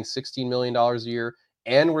Wacha is getting $16 million a year,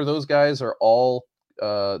 and where those guys are all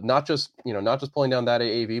not just pulling down that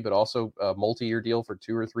AAV, but also a multi-year deal for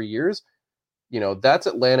 2 or 3 years. That's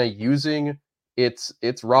Atlanta using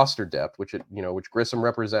its roster depth, which Grissom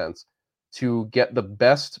represents, to get the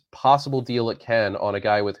best possible deal it can on a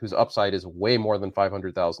guy whose upside is way more than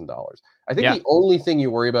 $500,000. I think the only thing you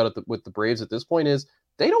worry about with the Braves at this point is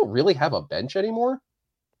they don't really have a bench anymore.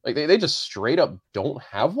 Like they just straight up don't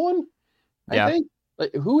have one. I think.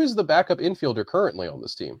 Like, who is the backup infielder currently on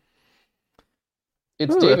this team?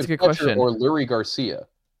 It's David Fletcher or Lurie Garcia.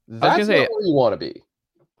 That's not where you want to be.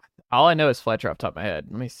 All I know is Fletcher off the top of my head.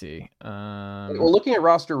 Let me see. Well, looking at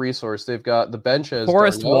roster resource, they've got the bench as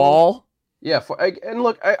Forrest Wall. Yeah, and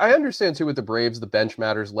look, I understand too with the Braves, the bench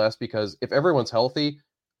matters less because if everyone's healthy,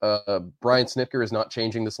 Brian Snitker is not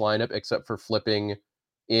changing this lineup except for flipping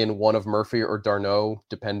in one of Murphy or d'Arnaud,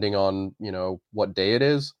 depending on what day it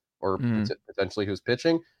is or potentially who's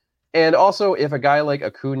pitching. And also, if a guy like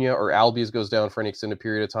Acuna or Albies goes down for an extended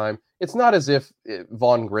period of time, it's not as if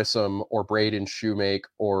Vaughn Grissom or Braden Shoemake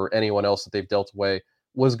or anyone else that they've dealt away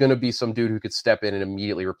was going to be some dude who could step in and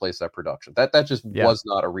immediately replace that production. That just was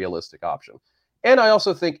not a realistic option. And I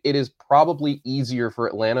also think it is probably easier for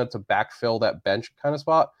Atlanta to backfill that bench kind of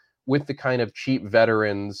spot with the kind of cheap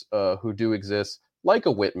veterans who do exist, like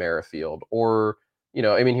a Whit Merrifield or,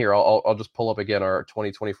 here, I'll just pull up again our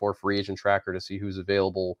 2024 free agent tracker to see who's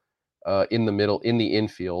available in the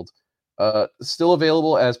infield. Still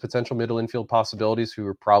available as potential middle infield possibilities who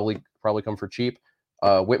are probably come for cheap.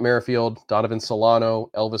 Whit Merrifield, Donovan Solano,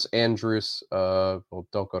 Elvis Andrus, don't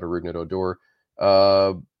go to Rougned Odor.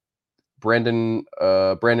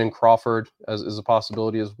 Brandon Crawford is a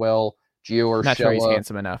possibility as well. Gio Urshela. Not sure he's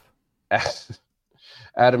handsome enough.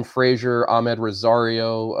 Adam Frazier, Ahmed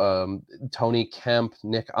Rosario, Tony Kemp,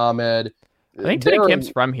 Nick Ahmed. I think Tony Kemp's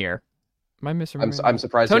from here. Am I misremembering? I'm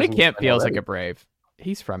surprised. Tony Kemp feels like a Brave.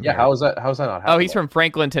 He's from here. How's that not happening? Oh, he's from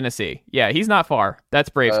Franklin, Tennessee. Yeah, he's not far. That's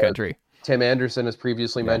Braves country. Tim Anderson, as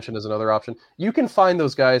previously mentioned, is another option. You can find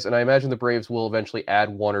those guys, and I imagine the Braves will eventually add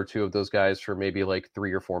 1 or 2 of those guys for maybe like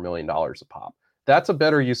 $3 or $4 million a pop. That's a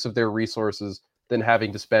better use of their resources than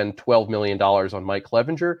having to spend $12 million on Mike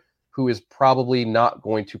Clevenger, who is probably not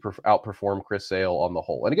going to outperform Chris Sale on the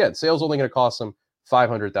whole. And again, Sale's only going to cost him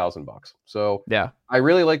 $500,000. So I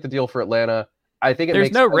really like the deal for Atlanta. I think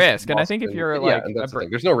there's no risk, and I think if you're like,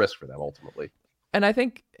 there's no risk for them ultimately. And I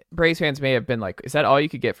think Braves fans may have been like, is that all you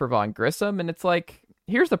could get for Vaughn Grissom? And it's like,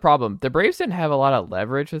 here's the problem. The Braves didn't have a lot of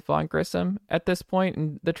leverage with Vaughn Grissom at this point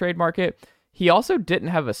in the trade market. He also didn't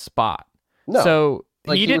have a spot. No. So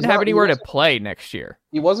Like, he didn't have anywhere to play next year.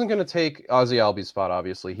 He wasn't going to take Ozzie Albies' spot,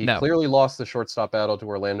 obviously. He clearly lost the shortstop battle to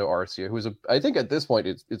Orlando Arcia, who's I think at this point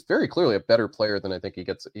it's very clearly a better player than I think he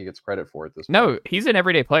gets credit for at this point. No, he's an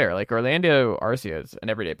everyday player. Like, Orlando Arcia is an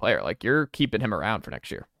everyday player. Like, you're keeping him around for next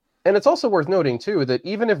year. And it's also worth noting, too, that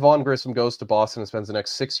even if Vaughn Grissom goes to Boston and spends the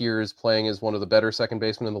next 6 years playing as one of the better second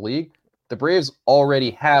basemen in the league, the Braves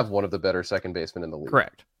already have one of the better second basemen in the league.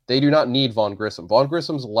 Correct. They do not need Vaughn Grissom. Vaughn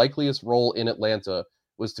Grissom's likeliest role in Atlanta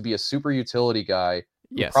was to be a super utility guy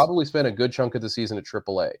who probably spent a good chunk of the season at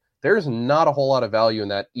AAA. There's not a whole lot of value in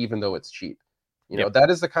that, even though it's cheap. You know, that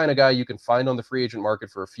is the kind of guy you can find on the free agent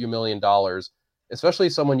market for a few $1 million, especially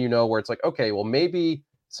someone where it's like, okay, well, maybe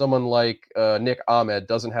someone like Nick Ahmed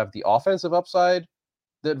doesn't have the offensive upside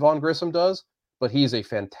that Vaughn Grissom does, but he's a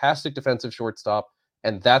fantastic defensive shortstop,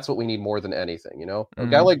 and that's what we need more than anything, A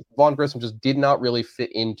guy like Vaughn Grissom just did not really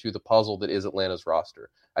fit into the puzzle that is Atlanta's roster.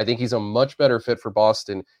 I think he's a much better fit for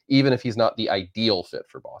Boston, even if he's not the ideal fit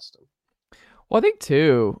for Boston. Well, I think,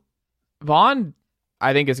 too, Vaughn,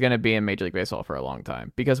 I think, is going to be in Major League Baseball for a long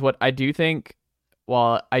time. Because what I do think,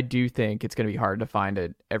 while I do think it's going to be hard to find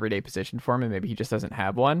an everyday position for him, and maybe he just doesn't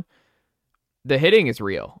have one, the hitting is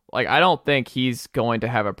real. Like, I don't think he's going to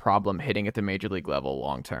have a problem hitting at the Major League level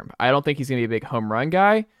long term. I don't think he's going to be a big home run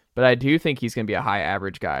guy, but I do think he's going to be a high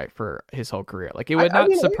average guy for his whole career. Like, it would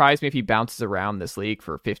not surprise me if he bounces around this league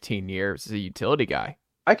for 15 years as a utility guy.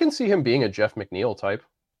 I can see him being a Jeff McNeil type.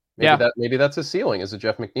 Maybe that's his ceiling, is a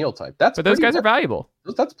Jeff McNeil type. But those guys are valuable.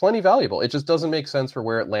 That's plenty valuable. It just doesn't make sense for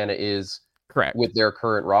where Atlanta is with their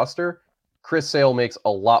current roster. Chris Sale makes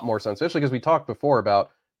a lot more sense, especially because we talked before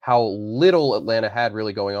about how little Atlanta had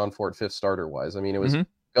really going on for it fifth starter-wise. I mean, it was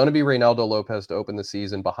going to be Reynaldo Lopez to open the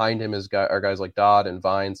season. Behind him are guys like Dodd and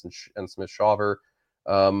Vines and Smith-Shawver.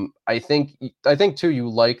 I think too, you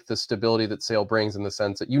like the stability that Sale brings in the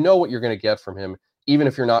sense that you know what you're going to get from him, even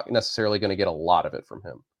if you're not necessarily going to get a lot of it from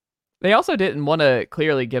him. They also didn't want to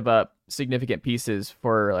clearly give up significant pieces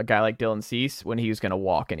for a guy like Dylan Cease when he was going to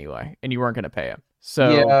walk anyway, and you weren't going to pay him. So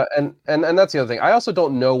yeah, and that's the other thing. I also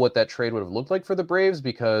don't know what that trade would have looked like for the Braves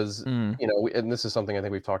because and this is something I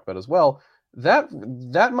think we've talked about as well. That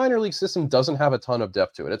minor league system doesn't have a ton of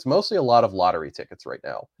depth to it. It's mostly a lot of lottery tickets right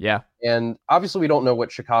now. Yeah, and obviously we don't know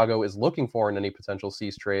what Chicago is looking for in any potential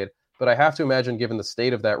Cease trade. But I have to imagine, given the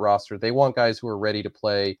state of that roster, they want guys who are ready to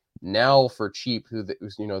play now for cheap, who they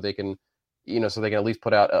can, so they can at least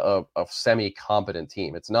put out a semi-competent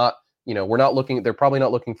team. It's not. They're probably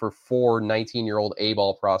not looking for 4 19-year-old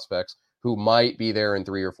A-ball prospects who might be there in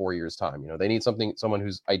 3 or 4 years' time. They need someone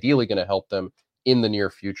who's ideally going to help them in the near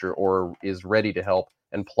future or is ready to help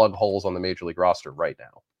and plug holes on the Major League roster right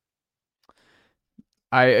now.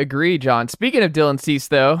 I agree, John. Speaking of Dylan Cease,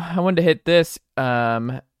 though, I wanted to hit this.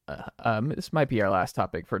 This might be our last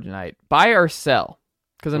topic for tonight. Buy or sell?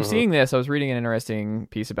 Because I'm seeing this. I was reading an interesting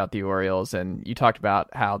piece about the Orioles, and you talked about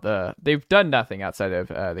how they've done nothing outside of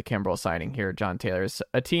the Kimbrel signing here. John Taylor is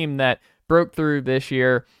a team that broke through this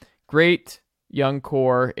year. Great young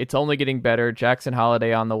core. It's only getting better. Jackson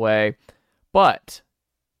Holiday on the way. But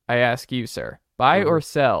I ask you, sir, buy or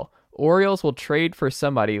sell? Orioles will trade for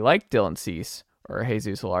somebody like Dylan Cease or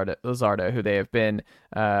Jesus Luzardo, who they have been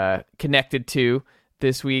connected to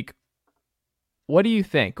this week. What do you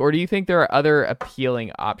think? Or do you think there are other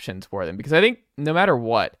appealing options for them? Because I think no matter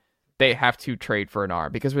what, they have to trade for an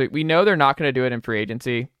arm. Because we know they're not going to do it in free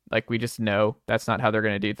agency. Like, we just know that's not how they're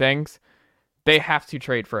going to do things. They have to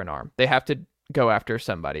trade for an arm. They have to go after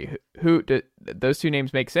somebody. Who do those two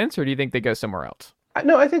names make sense, or do you think they go somewhere else?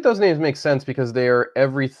 No, I think those names make sense because they are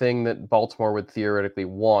everything that Baltimore would theoretically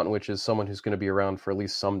want, which is someone who's going to be around for at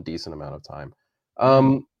least some decent amount of time.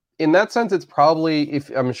 In that sense, it's probably, if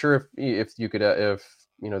they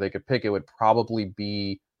could pick, it would probably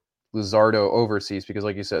be Luzardo over Cease, because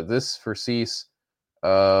like you said, this for Cease,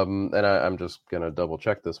 and I'm just going to double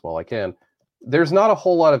check this while I can. There's not a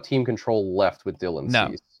whole lot of team control left with Dylan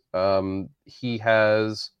Cease. He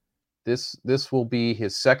has, this will be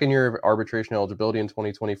his second year of arbitration eligibility in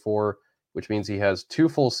 2024, which means he has 2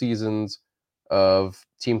 full seasons of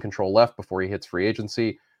team control left before he hits free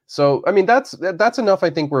agency. So, I mean, that's enough, I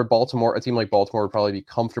think, where a team like Baltimore would probably be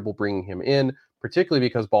comfortable bringing him in, particularly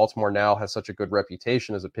because Baltimore now has such a good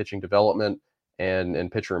reputation as a pitching development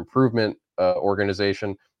and pitcher improvement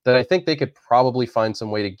organization, that I think they could probably find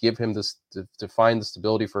some way to give him this, to find the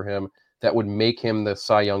stability for him that would make him the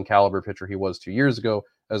Cy Young caliber pitcher he was 2 years ago,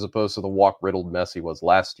 as opposed to the walk-riddled mess he was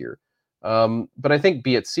last year. But I think,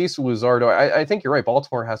 be it Cease or Luzardo, I think you're right.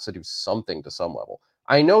 Baltimore has to do something to some level.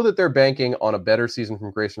 I know that they're banking on a better season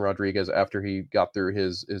from Grayson Rodriguez after he got through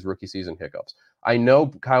his rookie season hiccups. I know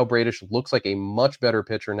Kyle Bradish looks like a much better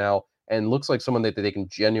pitcher now and looks like someone that they can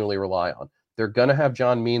genuinely rely on. They're going to have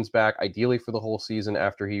John Means back, ideally for the whole season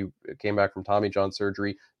after he came back from Tommy John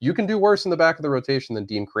surgery. You can do worse in the back of the rotation than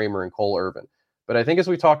Dean Kramer and Cole Irvin. But I think as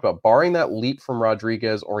we talked about, barring that leap from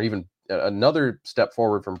Rodriguez or even another step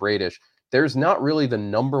forward from Bradish, there's not really the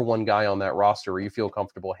number one guy on that roster where you feel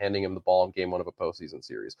comfortable handing him the ball in game one of a postseason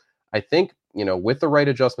series. I think, with the right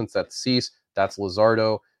adjustments, that's Cease, that's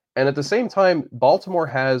Luzardo. And at the same time, Baltimore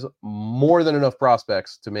has more than enough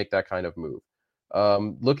prospects to make that kind of move.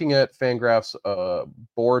 Looking at FanGraphs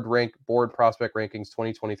board prospect rankings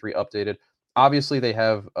 2023 updated, obviously they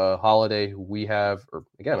have Holiday, who we have, or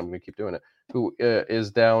again, I'm going to keep doing it, who is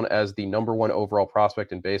down as the number one overall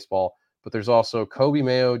prospect in baseball. But there's also Kobe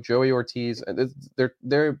Mayo, Joey Ortiz, and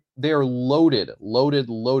they are loaded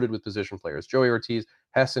with position players. Joey Ortiz,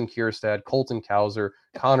 Heston Kjerstad, Colton Cowser,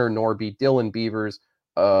 Connor Norby, Dylan Beavers,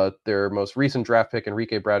 their most recent draft pick,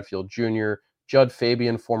 Enrique Bradfield Jr., Judd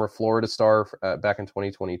Fabian, former Florida star back in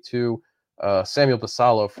 2022, Samuel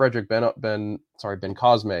Basalo, Frederick Ben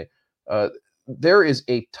Cosme. There is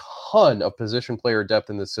a ton of position player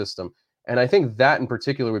depth in this system, and I think that in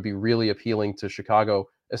particular would be really appealing to Chicago,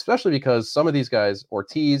 especially because some of these guys,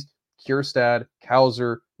 Ortiz, Kjerstad,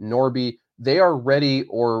 Cowser, Norby, they are ready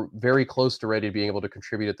or very close to ready to being able to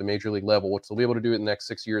contribute at the major league level, which they'll be able to do in the next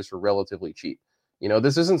 6 years for relatively cheap.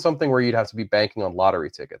 This isn't something where you'd have to be banking on lottery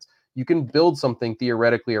tickets. You can build something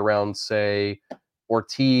theoretically around, say,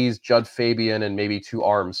 Ortiz, Judd Fabian, and maybe two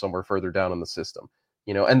arms somewhere further down in the system.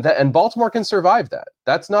 And Baltimore can survive that.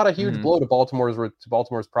 That's not a huge blow to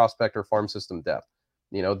Baltimore's prospect or farm system depth.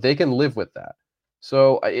 They can live with that.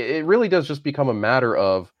 So it really does just become a matter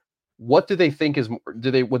of what do they think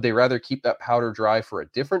would they rather keep that powder dry for a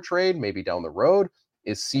different trade, maybe down the road?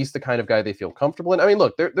 Is Cease the kind of guy they feel comfortable in? I mean,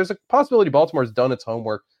 look, there's a possibility Baltimore's done its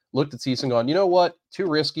homework, looked at Cease and gone, you know what, too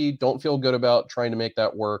risky, don't feel good about trying to make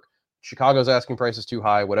that work. Chicago's asking price is too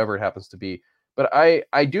high, whatever it happens to be. But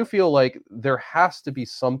I do feel like there has to be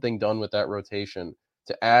something done with that rotation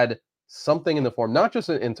to add something in the form, not just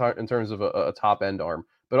in terms of a top-end arm,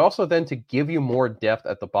 but also then to give you more depth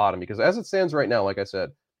at the bottom. Because as it stands right now, like I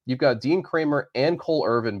said, you've got Dean Kramer and Cole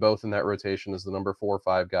Irvin both in that rotation as the number 4 or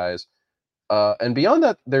 5 guys. And beyond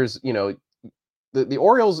that, there's, the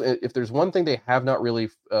Orioles, if there's one thing they have not really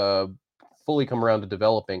fully come around to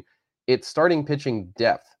developing, it's starting pitching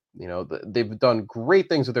depth. They've done great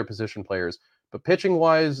things with their position players, but pitching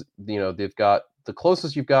wise, they've got the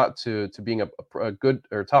closest you've got to being a good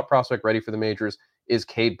or top prospect ready for the majors is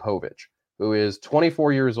Cade Povich, who is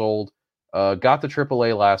 24 years old, got the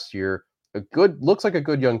AAA last year. Looks like a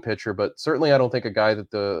good young pitcher, but certainly I don't think a guy that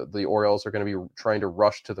the Orioles are going to be trying to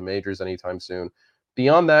rush to the majors anytime soon.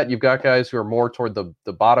 Beyond that, you've got guys who are more toward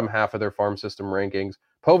the bottom half of their farm system rankings.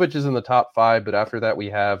 Povich is in the top 5, but after that we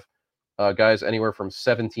have guys anywhere from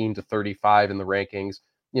 17 to 35 in the rankings.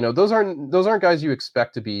 Those aren't guys you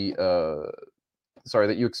expect to be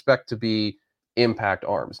impact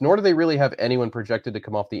arms. Nor do they really have anyone projected to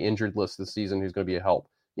come off the injured list this season who's going to be a help.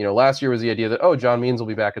 Last year was the idea that, John Means will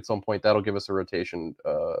be back at some point. That'll give us a rotation.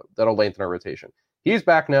 That'll lengthen our rotation. He's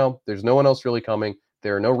back now. There's no one else really coming.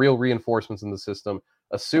 There are no real reinforcements in the system.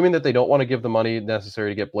 Assuming that they don't want to give the money necessary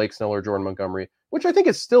to get Blake Snell or Jordan Montgomery, which I think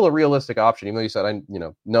is still a realistic option, even though you said,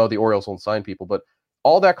 no, the Orioles won't sign people. But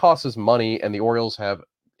all that costs is money, and the Orioles have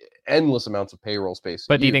endless amounts of payroll space.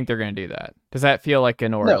 But do you think they're going to do that? Does that feel like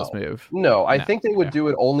an Orioles move? No, I think they would do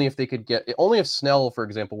it only if they could only if Snell, for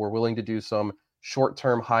example, were willing to do some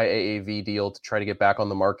short-term high AAV deal to try to get back on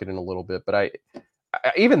the market in a little bit. But I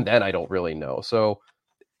even then, I don't really know. So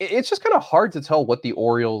it's just kind of hard to tell what the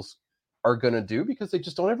Orioles are going to do because they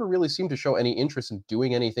just don't ever really seem to show any interest in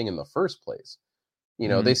doing anything in the first place.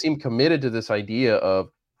 They seem committed to this idea of,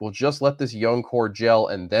 we'll just let this young core gel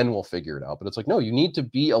and then we'll figure it out. But it's like, no, you need to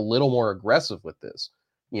be a little more aggressive with this.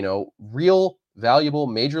 Real, valuable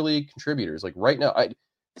major league contributors. Like right now, I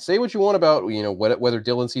say what you want about, whether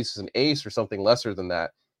Dylan Cease is an ace or something lesser than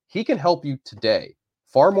that. He can help you today,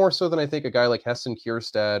 far more so than I think a guy like Heston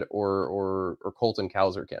Kjerstad or Colton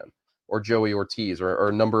Cowser can, or Joey Ortiz or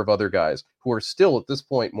a number of other guys who are still at this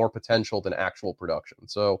point more potential than actual production.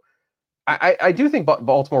 So I do think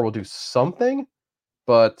Baltimore will do something,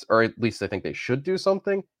 or at least I think they should do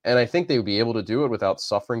something. And I think they would be able to do it without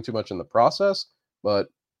suffering too much in the process. But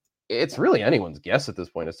it's really anyone's guess at this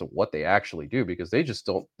point as to what they actually do, because they just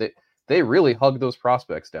don't, they really hug those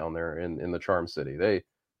prospects down there in the Charm City.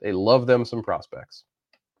 They love them some prospects.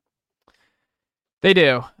 They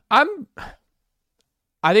do. I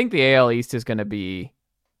think the AL East is going to be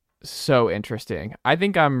so interesting. I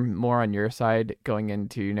think I'm more on your side going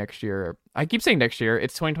into next year. I keep saying next year.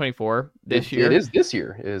 It's 2024 this year. It is this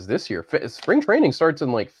year. It is this year. Spring training starts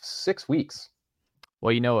in like 6 weeks.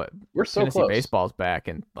 Well, you know what? We're so Tennessee close. baseball's back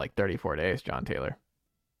in like 34 days, John Taylor.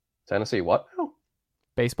 Tennessee what now?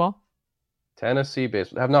 Baseball? Tennessee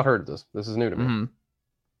baseball. I have not heard of this. This is new to me. Mm-hmm.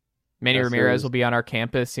 Manny Ramirez will be on our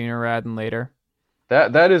campus sooner rather than later.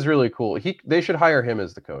 That is really cool. They should hire him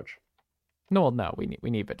as the coach. No, we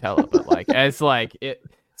need Vitello, but like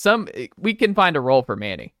we can find a role for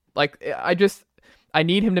Manny. Like I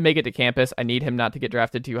need him to make it to campus. I need him not to get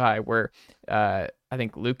drafted too high. Where I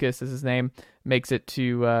think Lucas is his name makes it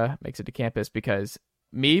to campus, because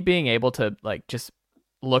me being able to like just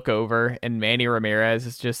look over and Manny Ramirez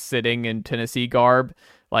is just sitting in Tennessee garb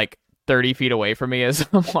like 30 feet away from me as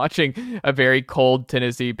I'm watching a very cold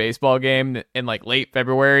Tennessee baseball game in like late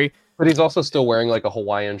February. But he's also still wearing like a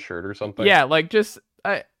Hawaiian shirt or something. Yeah, like just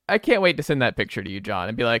I can't wait to send that picture to you, John,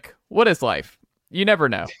 and be like, what is life? You never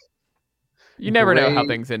know. You never know how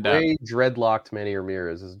things end up. Dreadlocked Manny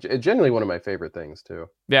Ramirez is genuinely one of my favorite things too.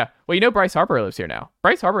 Yeah. Well, you know Bryce Harper lives here now.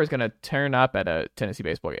 Bryce Harper is going to turn up at a Tennessee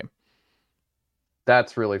baseball game.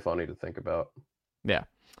 That's really funny to think about. Yeah.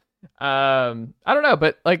 I don't know,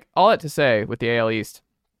 but like all that to say with the AL East,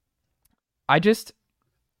 I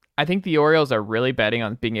think the Orioles are really betting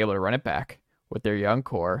on being able to run it back with their young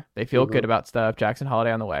core. They feel good about stuff. Jackson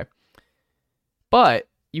Holiday on the way. But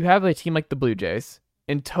you have a team like the Blue Jays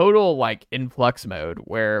in total like influx mode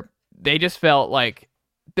where they just felt like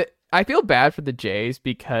I feel bad for the Jays,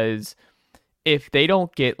 because if they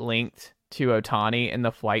don't get linked to Ohtani and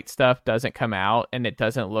the flight stuff doesn't come out and it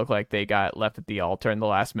doesn't look like they got left at the altar in the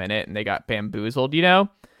last minute and they got bamboozled,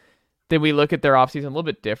 then we look at their offseason a little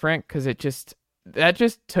bit different, because that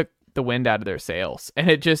just took the wind out of their sails. And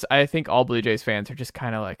I think all Blue Jays fans are just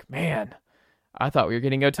kind of like, man, I thought we were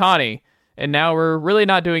getting Ohtani and now we're really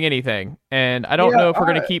not doing anything. And I don't know if we're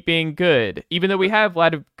going to keep being good, even though we have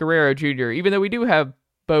Vlad Guerrero Jr., even though we do have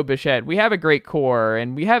Bo Bichette, we have a great core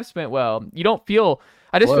and we have spent well.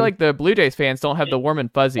 I just feel like the Blue Jays fans don't have the warm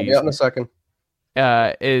and fuzzies. I'll be out in a second.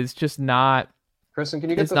 Is just not. Kristen, can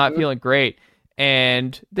you get it's not feeling great.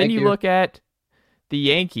 And then you look at the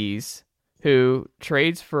Yankees, who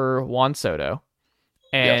trades for Juan Soto,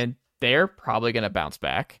 and they're probably going to bounce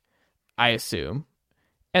back, I assume.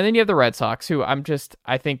 And then you have the Red Sox, who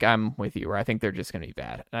I think I'm with you, where I think they're just going to be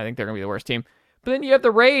bad. And I think they're going to be the worst team. But then you have the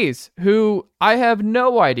Rays, who I have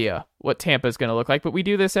no idea what Tampa is going to look like. But we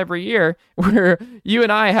do this every year where you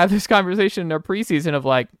and I have this conversation in our preseason of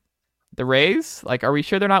like, the Rays? Like, are we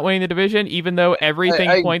sure they're not winning the division, even though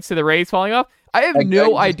everything points to the Rays falling off? I have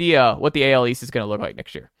no idea what the AL East is going to look like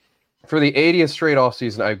next year. For the 80th straight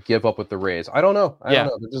offseason, I give up with the Rays. I don't know. I don't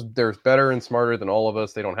know. They're better and smarter than all of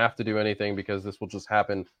us. They don't have to do anything because this will just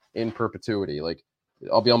happen in perpetuity. Like,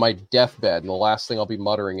 I'll be on my deathbed, and the last thing I'll be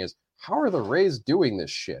muttering is, how are the Rays doing this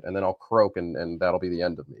shit? And then I'll croak, and that'll be the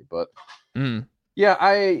end of me. But and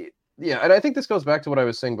I think this goes back to what I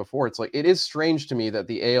was saying before. It's like, it is strange to me that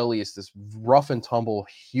the AL East, this rough and tumble,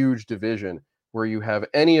 huge division, where you have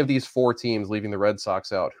any of these four teams, leaving the Red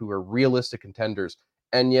Sox out, who are realistic contenders,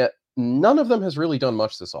 and yet none of them has really done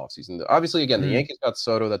much this offseason. Obviously, again, the Yankees got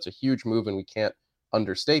Soto. That's a huge move, and we can't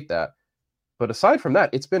understate that. But aside from that,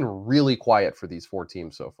 it's been really quiet for these four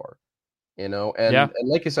teams so far. And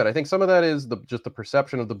like you said, I think some of that is just the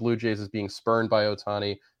perception of the Blue Jays as being spurned by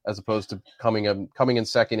Ohtani, as opposed to coming in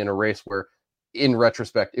second in a race where, in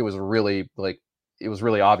retrospect, it was really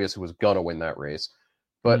obvious who was gonna win that race.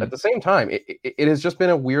 But at the same time, it has just been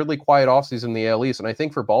a weirdly quiet offseason in the AL East, and I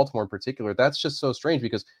think for Baltimore in particular, that's just so strange,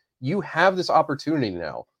 because you have this opportunity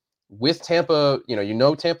now with Tampa.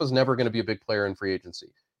 Tampa's never going to be a big player in free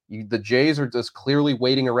agency. The Jays are just clearly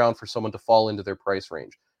waiting around for someone to fall into their price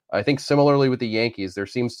range. I think similarly with the Yankees, there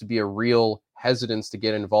seems to be a real hesitance to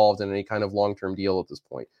get involved in any kind of long-term deal at this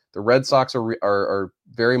point. The Red Sox are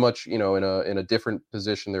very much, in a different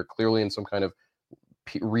position. They're clearly in some kind of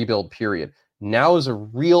rebuild period. Now is a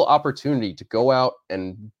real opportunity to go out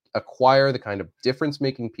and acquire the kind of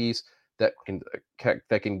difference-making piece that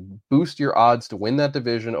can boost your odds to win that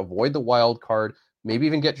division, avoid the wild card, maybe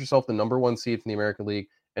even get yourself the number one seed from the American League.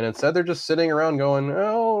 And instead, they're just sitting around going,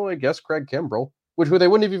 oh, I guess Craig Kimbrell, which they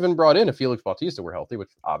wouldn't have even brought in if Felix Bautista were healthy,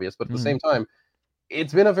 which is obvious. But at the same time,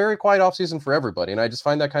 it's been a very quiet offseason for everybody. And I just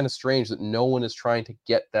find that kind of strange that no one is trying to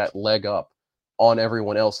get that leg up on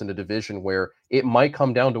everyone else in a division where it might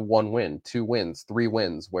come down to 1 win, 2 wins, 3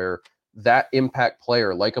 wins, where that impact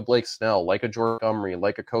player, like a Blake Snell, like a Jordan Montgomery,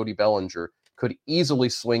 like a Cody Bellinger, could easily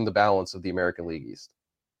swing the balance of the American League East.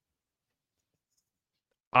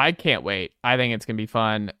 I can't wait. I think it's going to be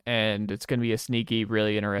fun, and it's going to be a sneaky,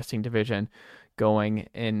 really interesting division going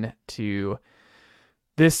into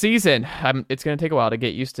this season. It's going to take a while to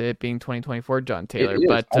get used to it being 2024, John Taylor.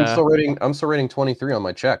 But I'm still rating 23 on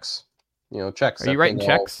my checks. Checks. Are you writing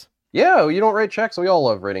checks? Yeah, you don't write checks. We all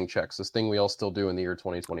love writing checks. This thing we all still do in the year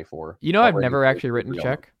 2024. I've never actually written a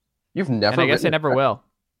check. You've never? And I guess I never will.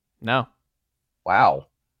 No. Wow.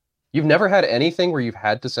 You've never had anything where you've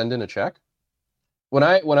had to send in a check? When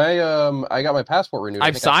I got my passport renewed,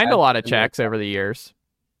 I've signed a lot of checks over the years.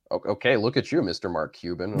 Okay, look at you, Mr. Mark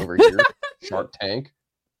Cuban over here, Shark Tank.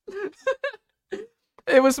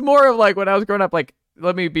 It was more of like when I was growing up. Like,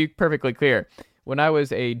 let me be perfectly clear. When I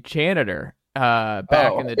was a janitor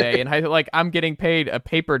back in the day in high school, like I'm getting paid a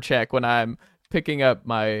paper check when I'm picking up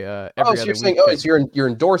my every so other you're saying, week. so you're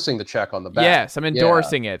endorsing the check on the back. Yes, I'm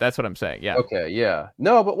endorsing it. That's what I'm saying. Yeah. Okay. Yeah.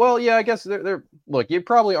 No, but I guess they're look. You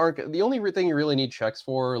probably aren't the only thing you really need checks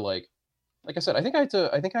for. Like I said, I think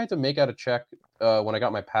I had to make out a check when I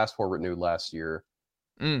got my passport renewed last year.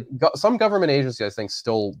 Some government agencies, I think,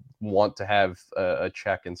 still want to have a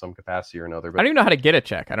check in some capacity or another. But I don't even know how to get a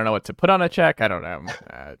check. I don't know what to put on a check. I don't know.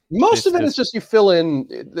 Most of it is just you fill in.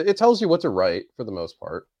 It tells you what to write for the most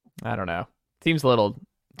part. I don't know. Seems a little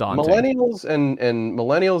daunting. Millennials and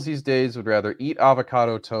millennials these days would rather eat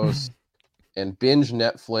avocado toast and binge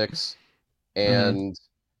Netflix and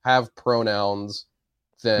have pronouns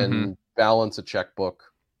than balance a checkbook.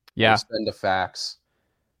 Yeah. Or spend a fax.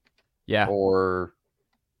 Yeah. Or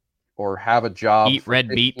have a job eat for red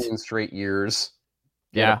 15 meat straight years.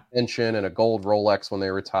 Yeah. A pension and a gold Rolex when they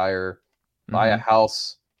retire. Buy a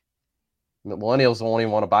house. Millennials don't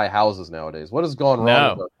even want to buy houses nowadays. What has gone wrong with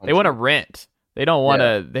our country? They want to rent. They don't want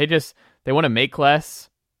to. They want to make less.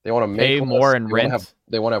 They want to pay more in rent.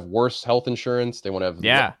 They want to have worse health insurance. They want to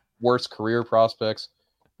have worse career prospects.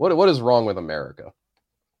 What is wrong with America?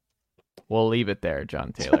 We'll leave it there,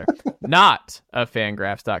 John Taylor. Not of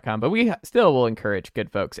Fangraphs.com, but we still will encourage good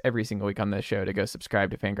folks every single week on this show to go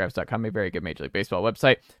subscribe to Fangraphs.com, a very good Major League Baseball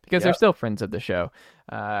website, because they're still friends of the show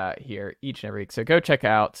here each and every week. So go check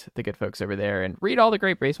out the good folks over there and read all the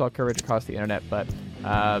great baseball coverage across the internet, but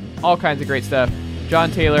all kinds of great stuff.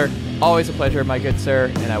 John Taylor, always a pleasure, my good sir,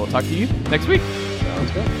 and I will talk to you next week.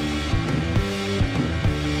 Sounds good.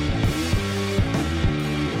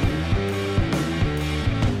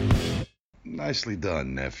 Nicely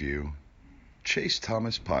done, nephew. Chase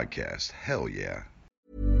Thomas Podcast. Hell yeah.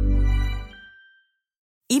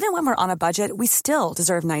 Even when we're on a budget, we still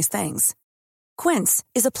deserve nice things. Quince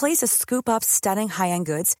is a place to scoop up stunning high-end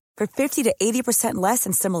goods for 50 to 80% less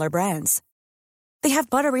than similar brands. They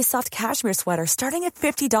have buttery soft cashmere sweaters starting at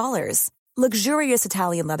 $50, luxurious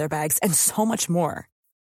Italian leather bags, and so much more.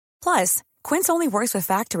 Plus, Quince only works with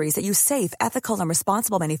factories that use safe, ethical, and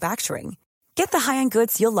responsible manufacturing. Get the high-end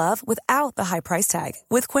goods you'll love without the high price tag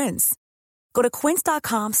with Quince. Go to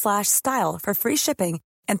quince.com/style for free shipping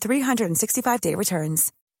and 365-day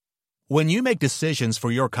returns. When you make decisions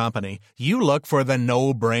for your company, you look for the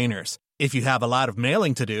no-brainers. If you have a lot of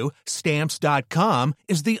mailing to do, Stamps.com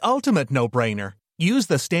is the ultimate no-brainer. Use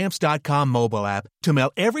the Stamps.com mobile app to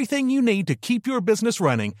mail everything you need to keep your business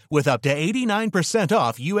running with up to 89%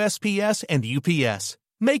 off USPS and UPS.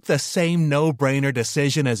 Make the same no-brainer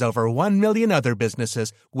decision as over 1 million other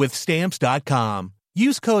businesses with Stamps.com.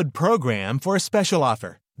 Use code PROGRAM for a special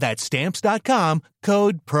offer. That's Stamps.com,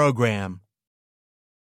 code PROGRAM.